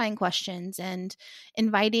clarifying questions and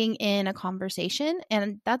inviting in a conversation.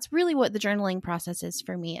 And that's really what the journaling process is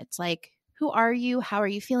for me. It's like, who are you? How are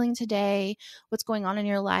you feeling today? What's going on in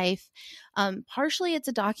your life? Partially it's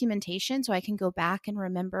a documentation so I can go back and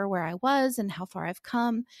remember where I was and how far I've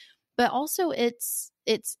come. But also it's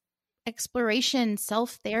exploration,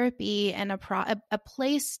 self-therapy, and a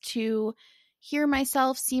place to hear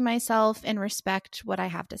myself, see myself, and respect what I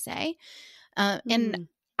have to say. And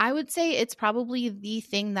I would say it's probably the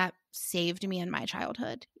thing that saved me in my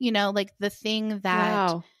childhood. Like the thing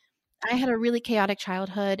that I had a really chaotic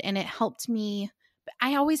childhood, and it helped me.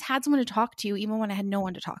 I always had someone to talk to, even when I had no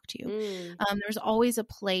one to talk to. There's always a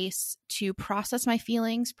place to process my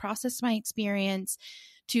feelings, process my experience,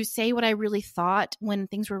 to say what I really thought when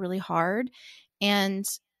things were really hard. And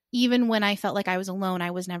even when I felt like I was alone,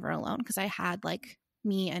 I was never alone because I had like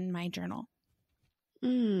me and my journal.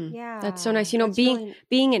 Yeah. That's so nice.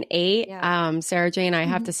 Being an 8, Sarajane, I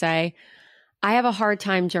have to say, I have a hard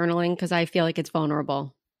time journaling because I feel like it's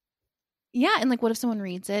vulnerable. Yeah. And like, what if someone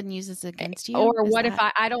reads it and uses it against you? Or what if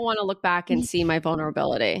I don't want to look back and see my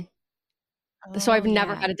vulnerability? So I've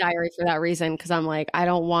never had a diary for that reason, because I'm like, I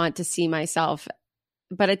don't want to see myself.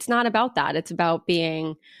 But it's not about that. It's about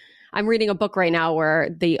being. I'm reading a book right now where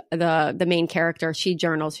the main character, she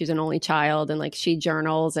journals. She's an only child, and like she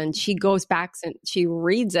journals and she goes back and she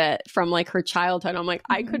reads it from like her childhood. I'm like,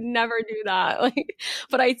 I could never do that. Like,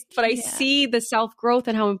 but I see the self growth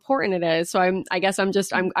and how important it is. So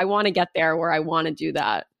I want to get there where I want to do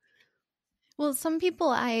that. Well, some people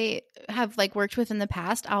I have like worked with in the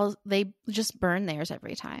past, they just burn theirs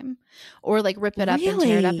every time, or like rip it up and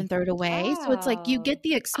tear it up and throw it away. Wow. So it's like you get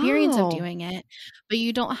the experience of doing it, but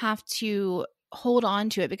you don't have to hold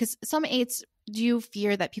on to it, because some 8s do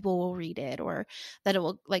fear that people will read it, or that it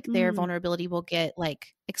will like their vulnerability will get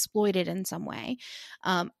like exploited in some way.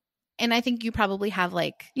 And I think you probably have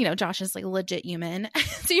like, Josh is like legit human.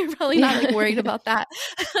 So you're probably not like worried about that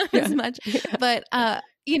as much. Yeah. But,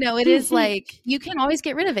 it is like, you can always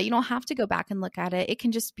get rid of it. You don't have to go back and look at it. It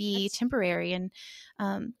can just be temporary and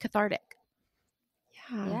cathartic.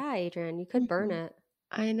 Yeah, Adrian, you could burn it.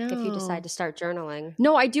 I know. If you decide to start journaling.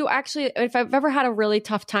 No, I do actually. If I've ever had a really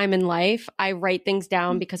tough time in life, I write things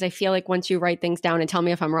down, because I feel like once you write things down, and tell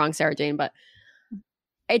me if I'm wrong, Sarajane, but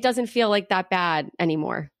it doesn't feel like that bad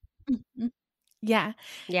anymore. Yeah.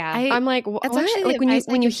 Yeah. I'm like, what? Like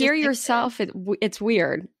when you hear yourself, it's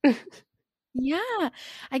weird. Yeah.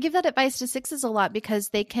 I give that advice to sixes a lot because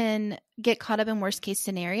they can get caught up in worst case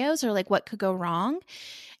scenarios or like what could go wrong.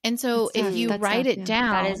 And so if you write it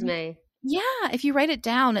down, that is me. Yeah. If you write it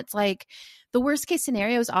down, it's like the worst case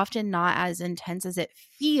scenario is often not as intense as it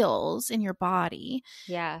feels in your body.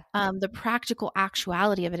 Yeah. The practical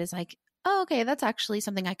actuality of it is like, oh, okay, that's actually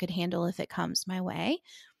something I could handle if it comes my way.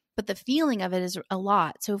 But the feeling of it is a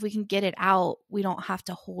lot. So if we can get it out, we don't have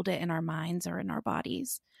to hold it in our minds or in our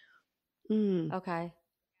bodies. Okay.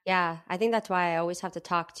 Yeah. I think that's why I always have to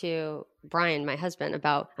talk to Brian, my husband,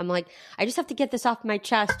 I'm like, I just have to get this off my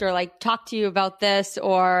chest or like talk to you about this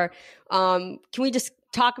or can we just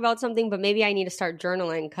talk about something? But maybe I need to start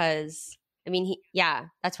journaling because I mean,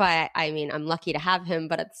 that's why I'm lucky to have him.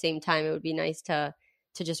 But at the same time, it would be nice to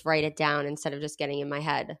just write it down instead of just getting in my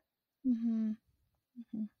head. Mm-hmm.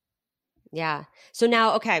 Mm-hmm. Yeah. So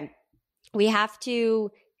now, okay, we have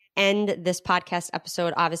to end this podcast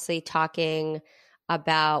episode obviously talking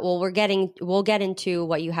about we'll get into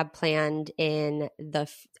what you have planned in the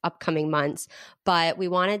upcoming months, but we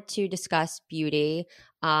wanted to discuss beauty.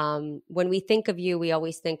 When we think of you, we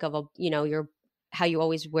always think of how you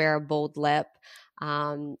always wear a bold lip,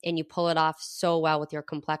 and you pull it off so well with your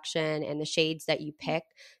complexion and the shades that you pick.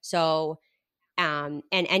 So and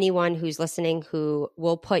anyone who's listening who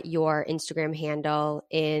will put your Instagram handle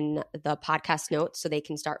in the podcast notes so they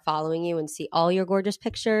can start following you and see all your gorgeous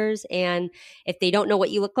pictures. And if they don't know what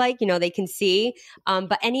you look like, they can see.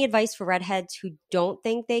 But any advice for redheads who don't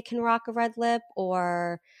think they can rock a red lip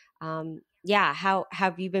or, how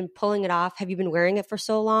have you been pulling it off? Have you been wearing it for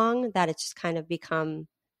so long that it's just kind of become,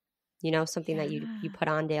 something that you put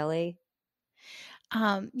on daily?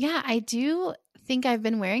 I do think I've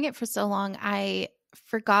been wearing it for so long. I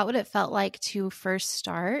forgot what it felt like to first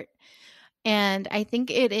start. And I think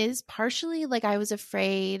it is partially like I was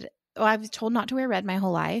afraid. I was told not to wear red my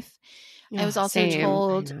whole life. I was also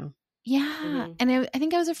told, And I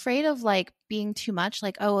think I was afraid of like being too much,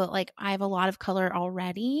 like, oh, like I have a lot of color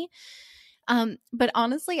already. But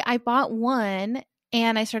honestly, I bought one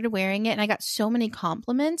and I started wearing it and I got so many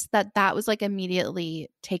compliments that was like immediately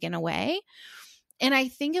taken away. And I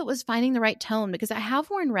think it was finding the right tone because I have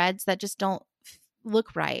worn reds that just don't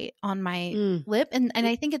look right on my lip. And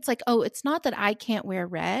I think it's like, oh, it's not that I can't wear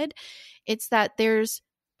red. It's that there's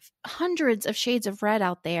hundreds of shades of red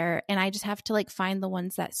out there and I just have to like find the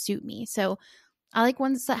ones that suit me. So I like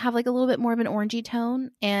ones that have like a little bit more of an orangey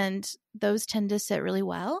tone and those tend to sit really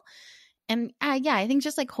well. And I think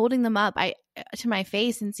just like holding them up to my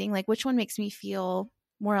face and seeing like which one makes me feel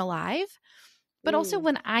more alive. But also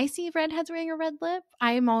when I see redheads wearing a red lip,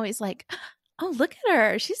 I'm always like, oh, look at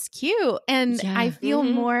her. She's cute. And I feel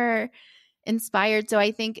more inspired. So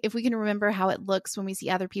I think if we can remember how it looks when we see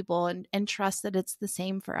other people and trust that it's the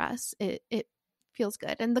same for us, it feels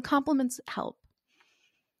good. And the compliments help.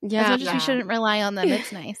 Yeah. As much as we shouldn't rely on them,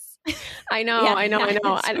 it's nice. I know. I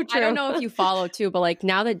don't know if you follow too, but like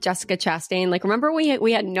now that Jessica Chastain, like remember we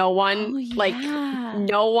had no one,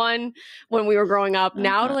 no one when we were growing up.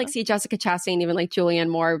 Now to like see Jessica Chastain, even like Julianne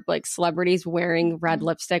Moore, like celebrities wearing red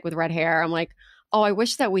lipstick with red hair. I'm like, oh, I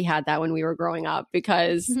wish that we had that when we were growing up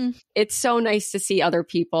because it's so nice to see other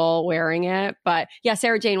people wearing it. But yeah,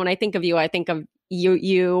 Sarajane, when I think of you, I think of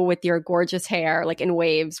you with your gorgeous hair, like in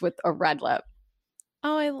waves with a red lip.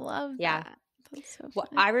 Oh, I love that. That's so well,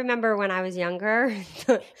 I remember when I was younger,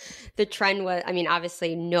 the trend was,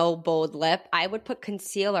 obviously no bold lip. I would put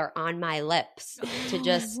concealer on my lips to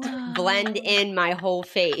just blend in my whole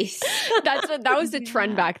face. That was the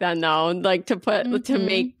trend back then though. Like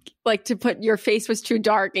to put your face was too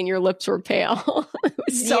dark and your lips were pale. It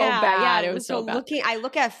was so bad. It was so bad. I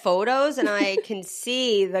look at photos and I can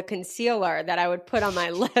see the concealer that I would put on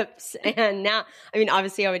my lips. And now,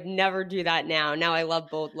 obviously I would never do that now. Now I love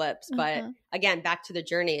bold lips, but again, back to the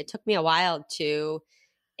journey. It took me a while to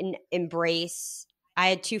embrace. I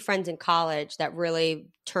had two friends in college that really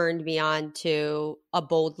turned me on to a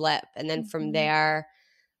bold lip. And then from there,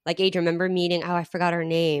 like Adrian, remember meeting, I forgot her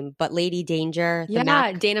name, but Lady Danger.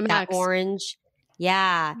 Dana Max. Orange.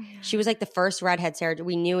 Yeah. She was like the first redhead Sarah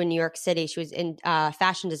we knew in New York City. She was in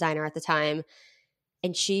fashion designer at the time.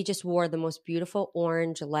 And she just wore the most beautiful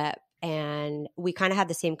orange lip. And we kind of had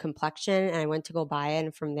the same complexion. And I went to go buy it.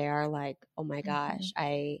 And from there, like, oh my gosh,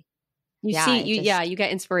 you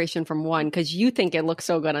get inspiration from one because you think it looks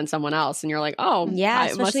so good on someone else. And you're like, oh, yeah,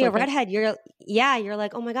 especially a redhead. You're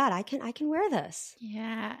like, oh my God, I can wear this.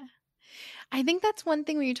 Yeah. I think that's one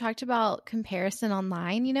thing when you talked about comparison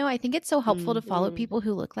online, I think it's so helpful to follow people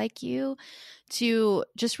who look like you to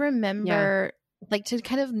just remember, like to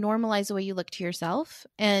kind of normalize the way you look to yourself.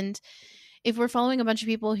 And if we're following a bunch of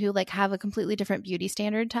people who like have a completely different beauty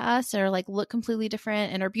standard to us or like look completely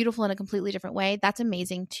different and are beautiful in a completely different way, that's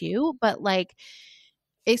amazing too. But like,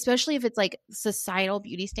 especially if it's like societal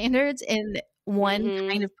beauty standards and one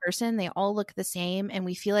kind of person, they all look the same. And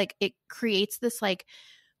we feel like it creates this like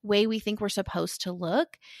way we think we're supposed to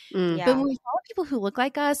look. Yeah. But when we follow people who look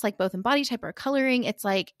like us, like both in body type or coloring, it's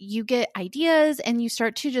like you get ideas and you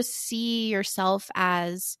start to just see yourself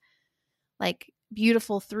as like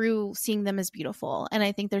beautiful through seeing them as beautiful. And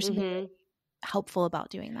I think there's something helpful about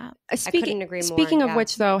doing that. I couldn't agree more. Speaking of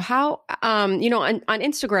which, though, how on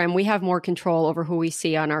Instagram we have more control over who we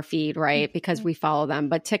see on our feed, right? Because we follow them.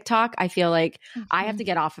 But TikTok, I feel like I have to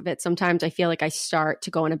get off of it. Sometimes I feel like I start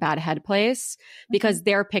to go in a bad head place because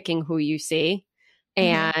they're picking who you see.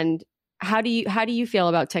 And how do you feel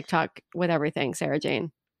about TikTok with everything,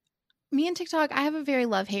 Sarajane? Me and TikTok, I have a very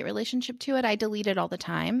love-hate relationship to it. I delete it all the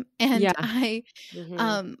time. And I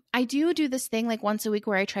do this thing like once a week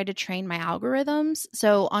where I try to train my algorithms.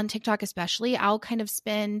 So on TikTok especially, I'll kind of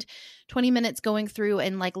spend 20 minutes going through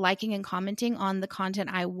and like liking and commenting on the content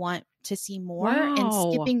I want to see more and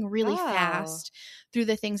skipping really fast through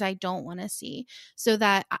the things I don't want to see. So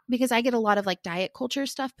that because I get a lot of like diet culture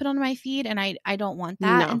stuff put on my feed and I don't want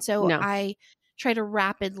that. I try to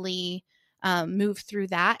rapidly move through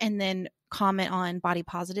that and then comment on body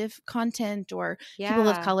positive content or people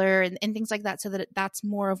of color and things like that so that that's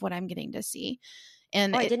more of what I'm getting to see.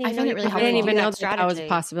 And I find it really helpful. I didn't even know that was a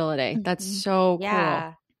possibility. That's so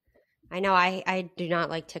cool. I know. I do not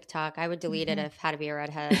like TikTok. I would delete it if How to Be a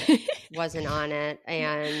Redhead wasn't on it.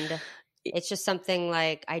 And it's just something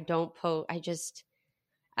like I don't post.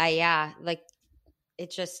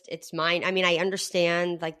 It's mine. I mean, I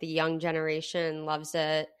understand like the young generation loves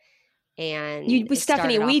it. And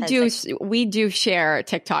Stephanie, we do share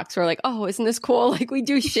TikToks. We're like, oh, isn't this cool? Like we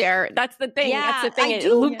do share. That's the thing. That's the thing.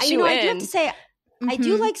 It loops you in. I do have to say, I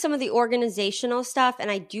do like some of the organizational stuff,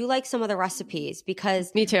 and I do like some of the recipes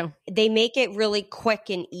because me too. They make it really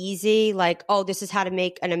quick and easy. Like, oh, this is how to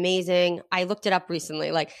make an amazing. I looked it up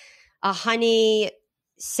recently, like a honey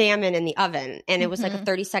salmon in the oven, and it was like a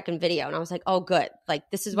 30-second video, and I was like, oh good, like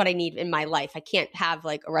this is what I need in my life. I can't have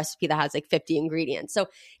like a recipe that has like 50 ingredients. So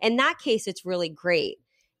in that case it's really great,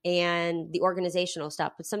 and the organizational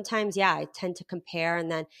stuff. But sometimes I tend to compare,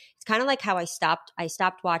 and then it's kind of like how I stopped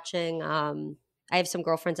watching I have some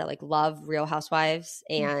girlfriends that like love Real Housewives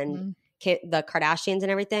and the Kardashians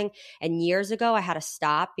and everything. And years ago, I had to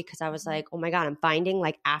stop because I was like, oh my God, I'm finding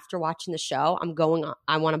like after watching the show,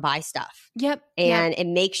 I want to buy stuff. Yep. And it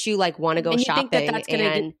makes you like want to go shopping. You think that's going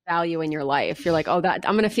to give value in your life. You're like, oh, that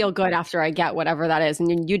I'm going to feel good after I get whatever that is.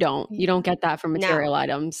 And you don't get that from material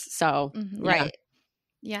items. So, right.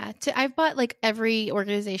 Yeah, I've bought like every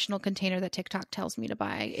organizational container that TikTok tells me to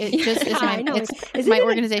buy. It just is my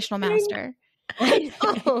organizational master.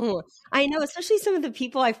 I know, especially some of the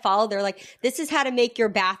people I follow, they're like, this is how to make your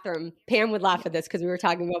bathroom. Pam would laugh at this because we were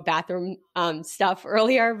talking about bathroom stuff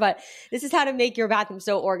earlier, but this is how to make your bathroom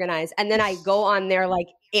so organized. And then I go on their like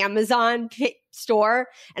Amazon store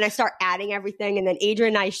and I start adding everything. And then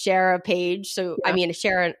Adrian and I share a page. So I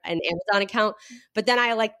share an Amazon account, but then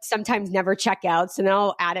I like sometimes never check out. So then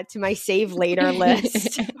I'll add it to my save later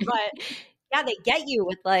list. But yeah, they get you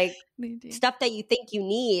with like stuff that you think you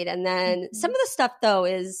need. And then some of the stuff though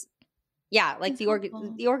is, like the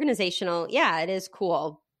organizational, it is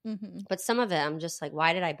cool. But some of it, I'm just like,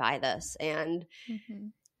 why did I buy this? And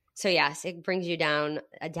so yes, it brings you down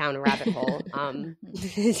a rabbit hole.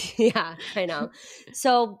 Yeah, I know.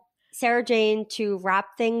 So Sarajane, to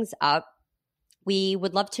wrap things up, we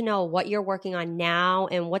would love to know what you're working on now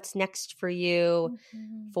and what's next for you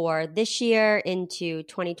for this year into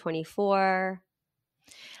 2024.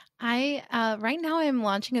 Right now I'm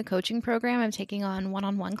launching a coaching program. I'm taking on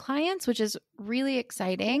one-on-one clients, which is really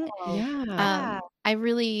exciting. Oh, yeah. I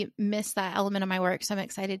really miss that element of my work, so I'm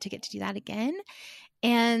excited to get to do that again.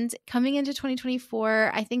 And coming into 2024,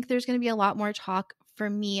 I think there's going to be a lot more talk for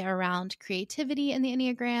me around creativity in the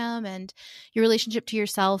Enneagram and your relationship to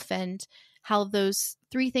yourself and how those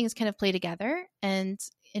three things kind of play together, and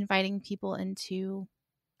inviting people into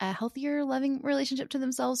a healthier, loving relationship to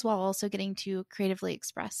themselves while also getting to creatively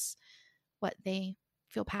express what they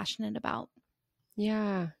feel passionate about.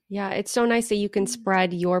 Yeah. Yeah. It's so nice that you can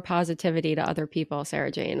spread your positivity to other people,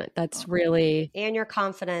 Sarajane. That's really. And your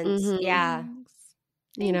confidence. Yeah.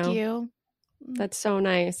 Thank you. That's so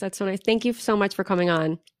nice. That's so nice. Thank you so much for coming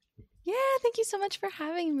on. Yeah. Thank you so much for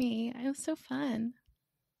having me. It was so fun.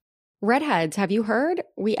 Redheads, have you heard?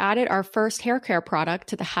 We added our first hair care product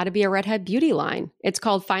to the How to Be a Redhead beauty line. It's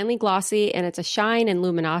called Finely Glossy, and it's a shine and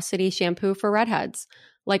luminosity shampoo for redheads.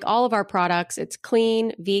 Like all of our products, it's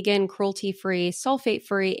clean, vegan, cruelty-free,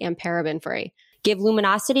 sulfate-free, and paraben-free. Give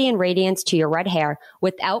luminosity and radiance to your red hair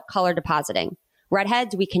without color depositing.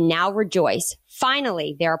 Redheads, we can now rejoice.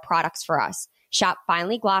 Finally, there are products for us. Shop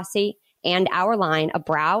Finely Glossy and our line of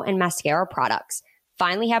brow and mascara products.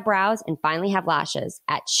 Finally have brows and finally have lashes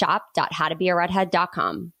at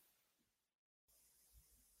shop.howtobearedhead.com.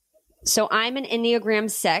 So I'm an Enneagram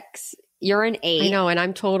 6. You're an 8. I know, and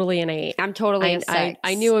I'm totally an 8. I'm totally a 6.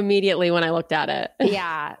 I knew immediately when I looked at it.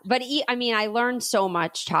 Yeah. But I mean, I learned so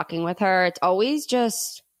much talking with her. It's always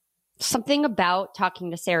just something about talking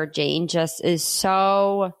to Sarajane just is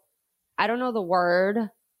so, I don't know the word.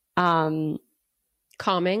 Calming.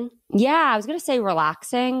 Yeah. I was going to say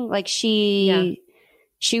relaxing. Like she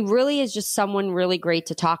really is just someone really great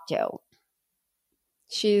to talk to.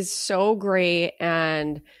 She's so great.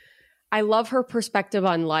 And I love her perspective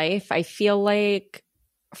on life. I feel like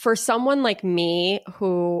for someone like me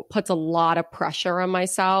who puts a lot of pressure on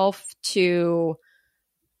myself to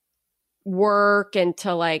work and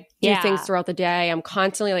to like do things throughout the day, I'm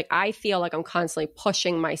constantly like, I feel like I'm constantly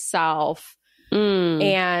pushing myself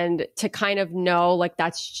and to kind of know like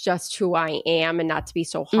that's just who I am and not to be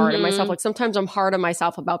so hard on myself. Like sometimes I'm hard on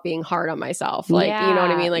myself about being hard on myself. Like, you know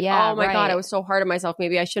what I mean? Like, oh my God, I was so hard on myself.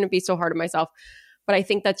 Maybe I shouldn't be so hard on myself. But I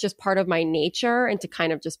think that's just part of my nature, and to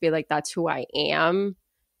kind of just be like, that's who I am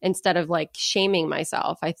instead of like shaming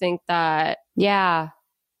myself. I think that,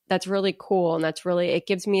 that's really cool. And that's really, it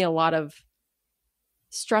gives me a lot of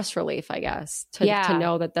stress relief, I guess, to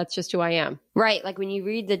know that that's just who I am. Right. Like when you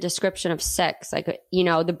read the description of 6, like, you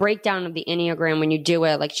know, the breakdown of the Enneagram, when you do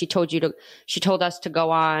it, like she told us to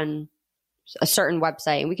go on a certain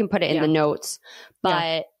website, and we can put it in the notes,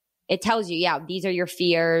 but it tells you, these are your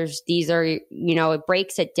fears. These are, you know, it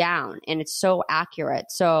breaks it down, and it's so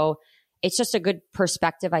accurate. So it's just a good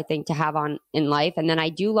perspective, I think, to have on in life. And then I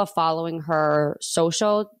do love following her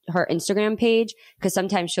her Instagram page, because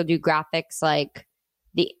sometimes she'll do graphics like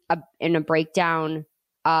in a breakdown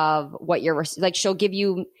of what you're like. She'll give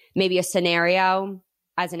you maybe a scenario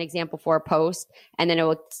as an example for a post, and then it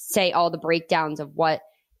will say all the breakdowns of what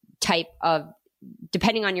type of,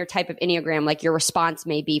 depending on your type of Enneagram, like your response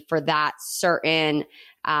may be for that certain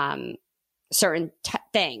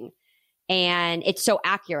thing. And it's so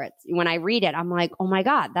accurate. When I read it, I'm like, oh my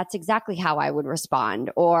God, that's exactly how I would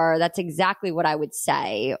respond, or that's exactly what I would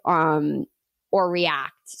say, or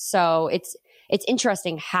react. So it's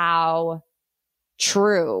interesting how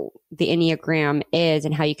true the Enneagram is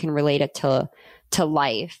and how you can relate it to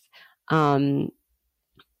life. Like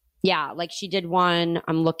she did one,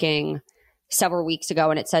 I'm looking several weeks ago,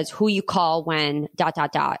 and it says who you call when ...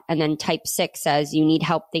 And then type 6 says you need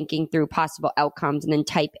help thinking through possible outcomes. And then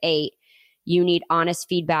type 8, you need honest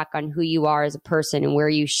feedback on who you are as a person and where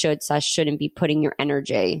you shouldn't be putting your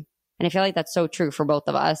energy. And I feel like that's so true for both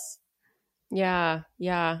of us. Yeah.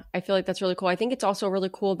 I feel like that's really cool. I think it's also really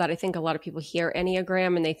cool that I think a lot of people hear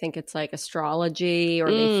Enneagram and they think it's like astrology,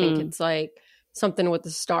 or they think it's like something with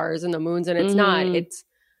the stars and the moons, and it's not. It's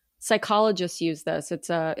psychologists use this.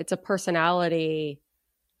 It's a personality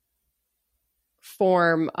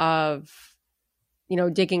form of, you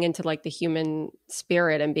know, digging into like the human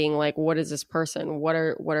spirit and being like, what is this person? What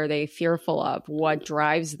are they fearful of? What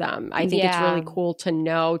drives them? I think it's really cool to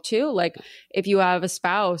know too. Like if you have a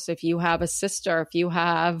spouse, if you have a sister, if you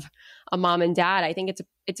have a mom and dad, I think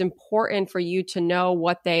it's important for you to know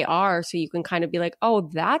what they are, so you can kind of be like, oh,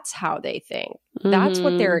 that's how they think. That's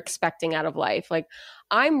what they're expecting out of life. Like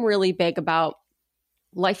I'm really big about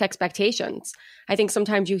life expectations. I think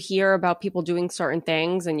sometimes you hear about people doing certain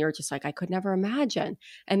things and you're just like, I could never imagine.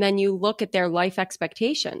 And then you look at their life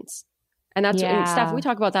expectations. And that's and Steph, we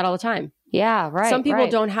talk about that all the time. Yeah, right. Some people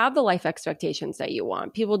don't have the life expectations that you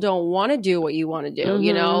want. People don't want to do what you want to do.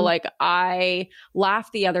 You know, like I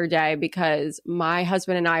laughed the other day because my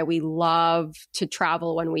husband and I, we love to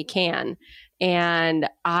travel when we can. And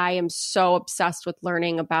I am so obsessed with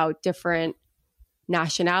learning about different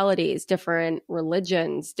nationalities, different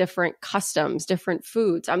religions, different customs, different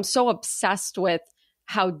foods. I'm so obsessed with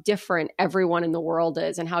how different everyone in the world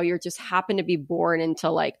is, and how you're just happen to be born into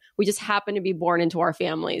like, we just happen to be born into our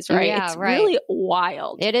families, right? Yeah, it's really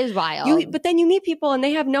wild. It is wild. But then you meet people and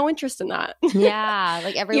they have no interest in that. Yeah.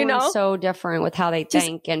 Like everyone's so different with how they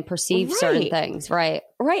think and perceive certain things. Right.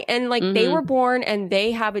 Right. And like they were born and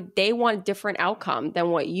they want a different outcome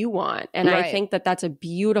than what you want. And I think that that's a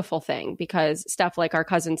beautiful thing because Steph, like our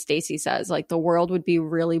cousin Stacy says, like the world would be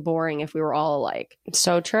really boring if we were all alike.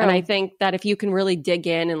 So true. And I think that if you can really dig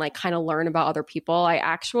in and like kind of learn about other people, I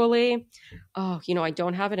actually, I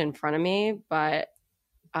don't have it in front of me, but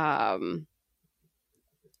let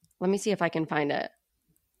me see if I can find it.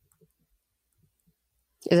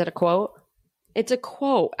 Is it a quote? It's a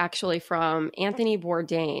quote actually from Anthony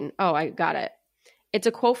Bourdain. Oh, I got it. It's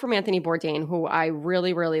a quote from Anthony Bourdain, who I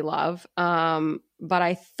really, really love. But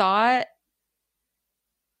I thought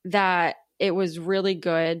that it was really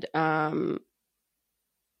good. Well,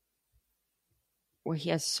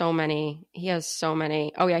 he has so many.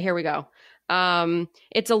 Oh yeah, here we go.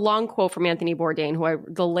 It's a long quote from Anthony Bourdain,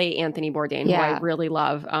 the late Anthony Bourdain, who I really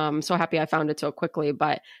love. So happy I found it so quickly.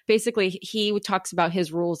 But basically, he talks about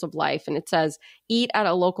his rules of life, and it says, "Eat at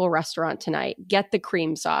a local restaurant tonight. Get the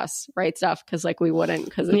cream sauce, right stuff, because like we wouldn't,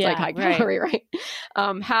 because it's like high calorie, right?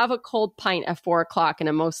 Have a cold pint at 4:00 in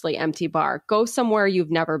a mostly empty bar. Go somewhere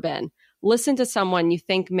you've never been. Listen to someone you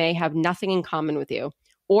think may have nothing in common with you.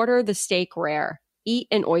 Order the steak rare. Eat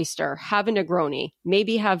an oyster. Have a Negroni.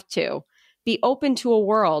 Maybe have two. Be open to a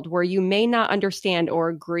world where you may not understand or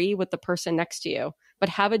agree with the person next to you, but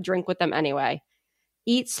have a drink with them anyway.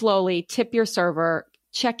 Eat slowly, tip your server,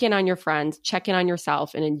 check in on your friends, check in on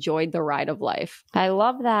yourself, and enjoy the ride of life." I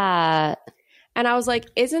love that. And I was like,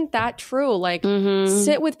 isn't that true? Like,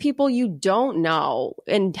 sit with people you don't know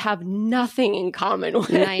and have nothing in common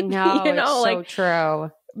with. I know, it's so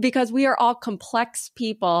true. Because we are all complex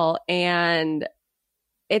people and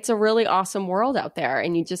it's a really awesome world out there,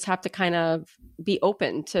 and you just have to kind of be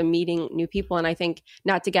open to meeting new people. And I think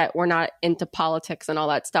we're not into politics and all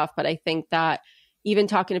that stuff, but I think that even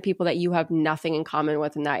talking to people that you have nothing in common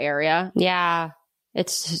with in that area. Yeah. It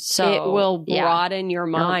will broaden your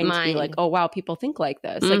mind to be like, oh, wow, people think like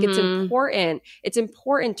this. Like it's important. It's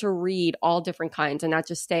important to read all different kinds and not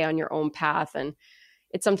just stay on your own path. And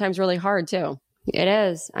it's sometimes really hard too. It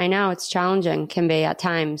is. I know it's challenging, can be at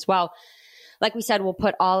times. Well, like we said, we'll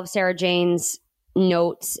put all of Sarajane's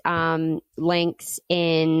notes, links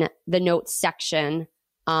in the notes section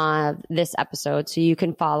of this episode. So you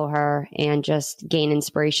can follow her and just gain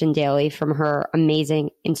inspiration daily from her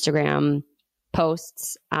amazing Instagram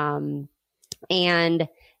posts. And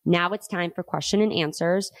now it's time for question and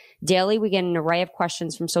answers. Daily, we get an array of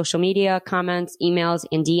questions from social media, comments, emails,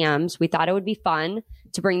 and DMs. We thought it would be fun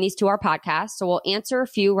to bring these to our podcast. So we'll answer a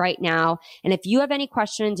few right now. And if you have any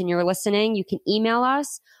questions and you're listening, you can email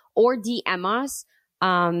us or DM us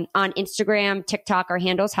on Instagram, TikTok. Our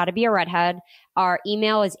handles, How to Be a Redhead. Our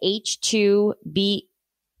email is H2,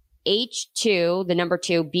 the number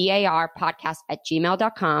 2, BAR podcast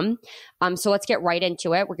 @gmail.com. So let's get right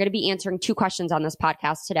into it. We're going to be answering 2 questions on this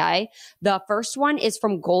podcast today. The first one is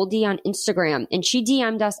from Goldie on Instagram, and she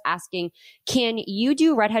DM'd us asking, can you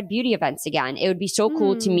do redhead beauty events again? It would be so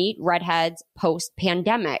cool to meet redheads post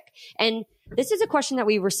pandemic. And this is a question that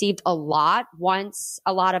we received a lot once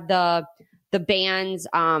a lot of the bans,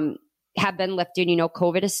 have been lifted.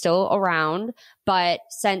 COVID is still around, but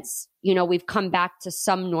since, we've come back to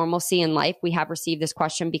some normalcy in life, we have received this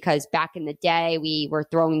question because back in the day, we were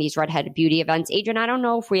throwing these redheaded beauty events. Adrian, I don't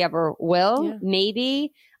know if we ever will,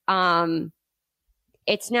 maybe.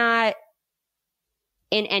 It's not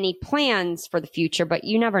in any plans for the future, but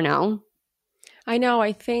you never know. I know.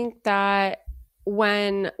 I think that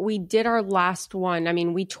when we did our last one, I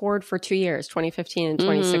mean, we toured for 2 years, 2015 and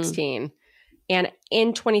 2016. And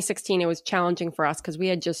in 2016, it was challenging for us because we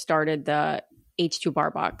had just started the H2 Bar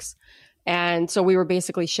Box. And so we were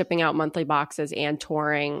basically shipping out monthly boxes and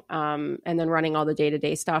touring, and then running all the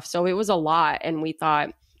day-to-day stuff. So it was a lot. And we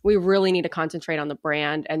thought we really need to concentrate on the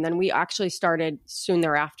brand. And then we actually started soon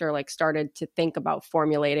thereafter, started to think about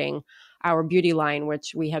formulating our beauty line,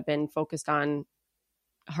 which we have been focused on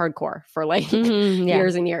hardcore for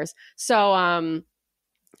years and years. So,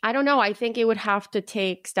 I don't know. I think it would have to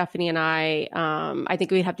take Stephanie and I think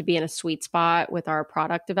we'd have to be in a sweet spot with our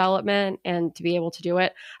product development and to be able to do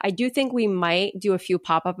it. I do think we might do a few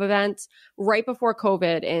pop-up events right before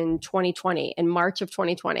COVID in 2020, in March of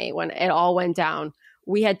 2020, when it all went down.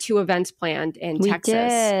 We had 2 events planned in Texas.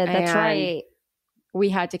 That's right. We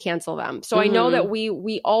had to cancel them. So I know that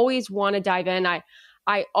we always want to dive in.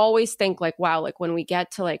 I always think wow, when we get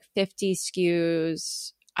to 50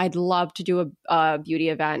 SKUs, I'd love to do a beauty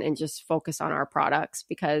event and just focus on our products,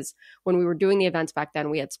 because when we were doing the events back then,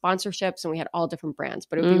 we had sponsorships and we had all different brands,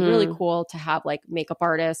 but it would be really cool to have makeup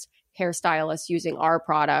artists hairstylists using our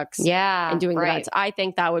products and doing events. I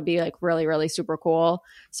think that would be like really, really super cool.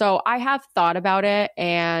 So I have thought about it,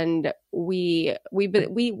 and we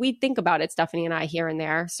think about it, Stephanie and I, here and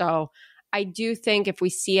there. So I do think if we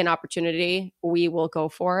see an opportunity, we will go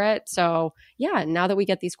for it. So yeah, now that we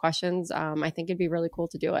get these questions, I think it'd be really cool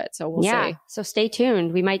to do it. So we'll see. So stay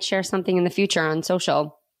tuned. We might share something in the future on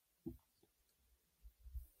social.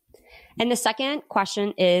 And the second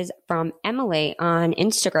question is from Emily on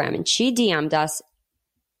Instagram, and she DM'd us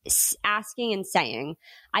asking and saying,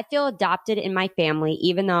 I feel adopted in my family,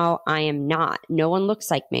 even though I am not. No one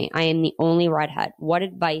looks like me. I am the only redhead. What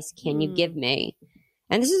advice can you give me?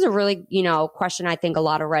 And this is a really, question I think a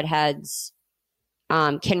lot of redheads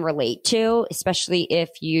can relate to, especially if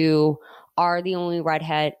you are the only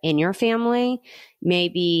redhead in your family.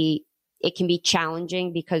 Maybe it can be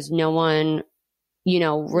challenging because no one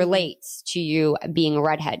relates to you being a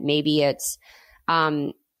redhead. Maybe it's,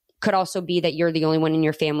 could also be that you're the only one in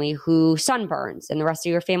your family who sunburns and the rest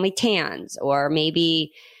of your family tans, or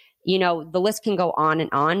maybe, the list can go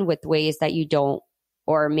on with ways that you don't,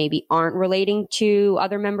 or maybe aren't relating to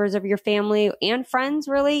other members of your family and friends,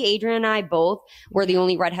 really. Adrian and I both were the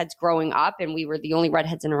only redheads growing up, and we were the only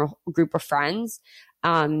redheads in our group of friends.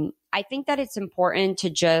 I think that it's important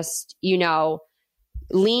to just,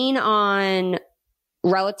 lean on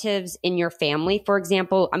relatives in your family. For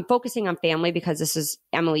example, I'm focusing on family because this is,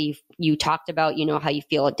 Emily, you talked about, how you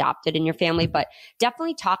feel adopted in your family, but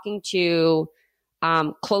definitely talking to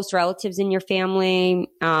close relatives in your family,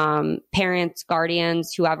 parents,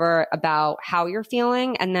 guardians, whoever, about how you're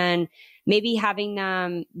feeling. And then maybe having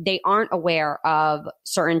them, they aren't aware of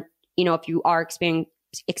certain, if you are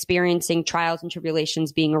experiencing trials and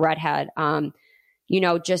tribulations being a redhead,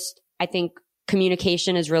 just, I think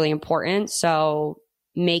communication is really important. So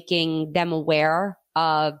making them aware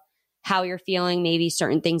of how you're feeling, maybe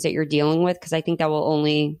certain things that you're dealing with, because I think that will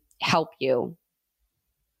only help you.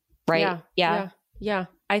 Right? Yeah.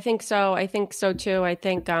 I think so. I think so too. I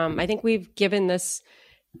think we've given this,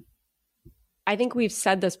 I think we've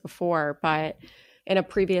said this before, but in a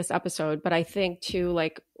previous episode, but I think too,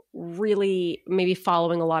 like really maybe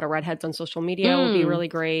following a lot of redheads on social media would be really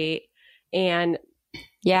great. And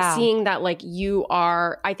seeing that like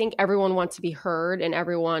I think everyone wants to be heard and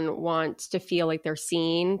everyone wants to feel like they're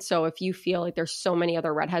seen. So if you feel like there's so many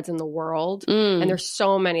other redheads in the world and there's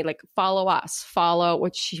so many, like follow us,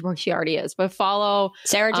 which she already is, but follow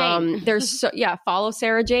Sarajane. Follow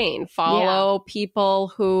Sarajane, follow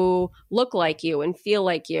people who look like you and feel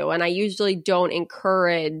like you. And I usually don't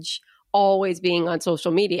encourage always being on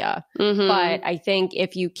social media, but I think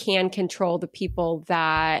if you can control the people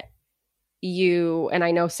that and I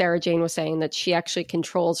know Sarajane was saying that she actually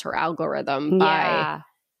controls her algorithm by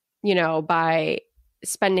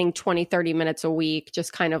spending 20, 30 minutes a week,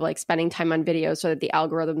 just kind of like spending time on videos so that the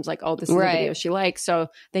algorithm's like, oh, this is the video she likes. So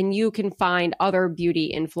then you can find other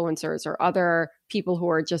beauty influencers or other people who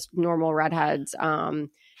are just normal redheads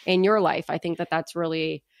in your life. I think that that's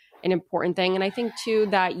really an important thing. And I think too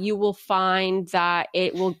that you will find that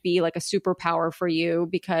it will be like a superpower for you,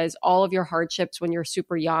 because all of your hardships when you're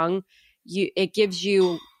super young, it gives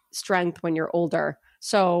you strength when you're older.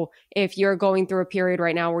 So if you're going through a period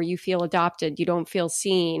right now where you feel adopted, you don't feel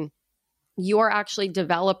seen, you're actually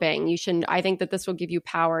developing. I think that this will give you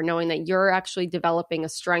power, knowing that you're actually developing a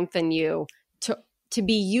strength in you to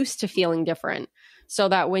be used to feeling different. So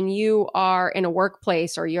that when you are in a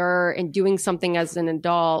workplace or you're doing something as an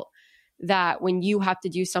adult, that when you have to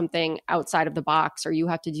do something outside of the box or you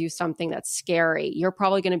have to do something that's scary, you're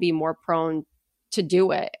probably going to be more prone to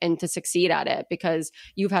do it and to succeed at it, because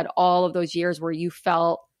you've had all of those years where you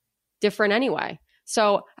felt different anyway.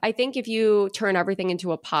 So I think if you turn everything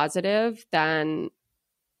into a positive, then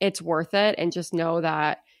it's worth it. And just know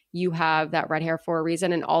that you have that red hair for a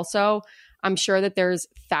reason. And also, I'm sure that there's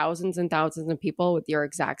thousands and thousands of people with your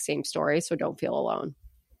exact same story. So don't feel alone.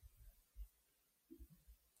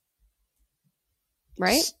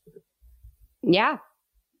 Right? Yeah.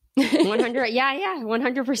 100. Yeah.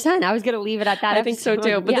 100%. I was going to leave it at that. I think so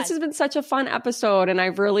too. But this has been such a fun episode, and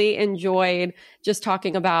I've really enjoyed just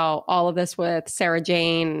talking about all of this with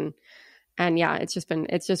Sarajane. And yeah, it's just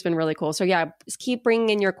been really cool. So yeah, just keep bringing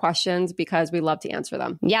in your questions because we love to answer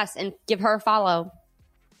them. Yes. And give her a follow.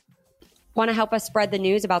 Want to help us spread the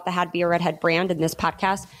news about the Had to Be a Redhead brand in this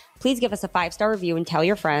podcast? Please give us a 5-star review and tell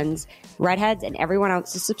your friends, redheads, and everyone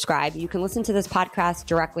else to subscribe. You can listen to this podcast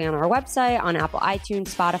directly on our website, on Apple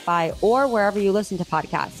iTunes, Spotify, or wherever you listen to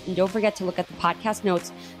podcasts. And don't forget to look at the podcast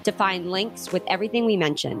notes to find links with everything we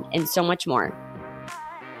mentioned and so much more.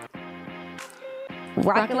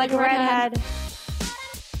 Rock it like a redhead.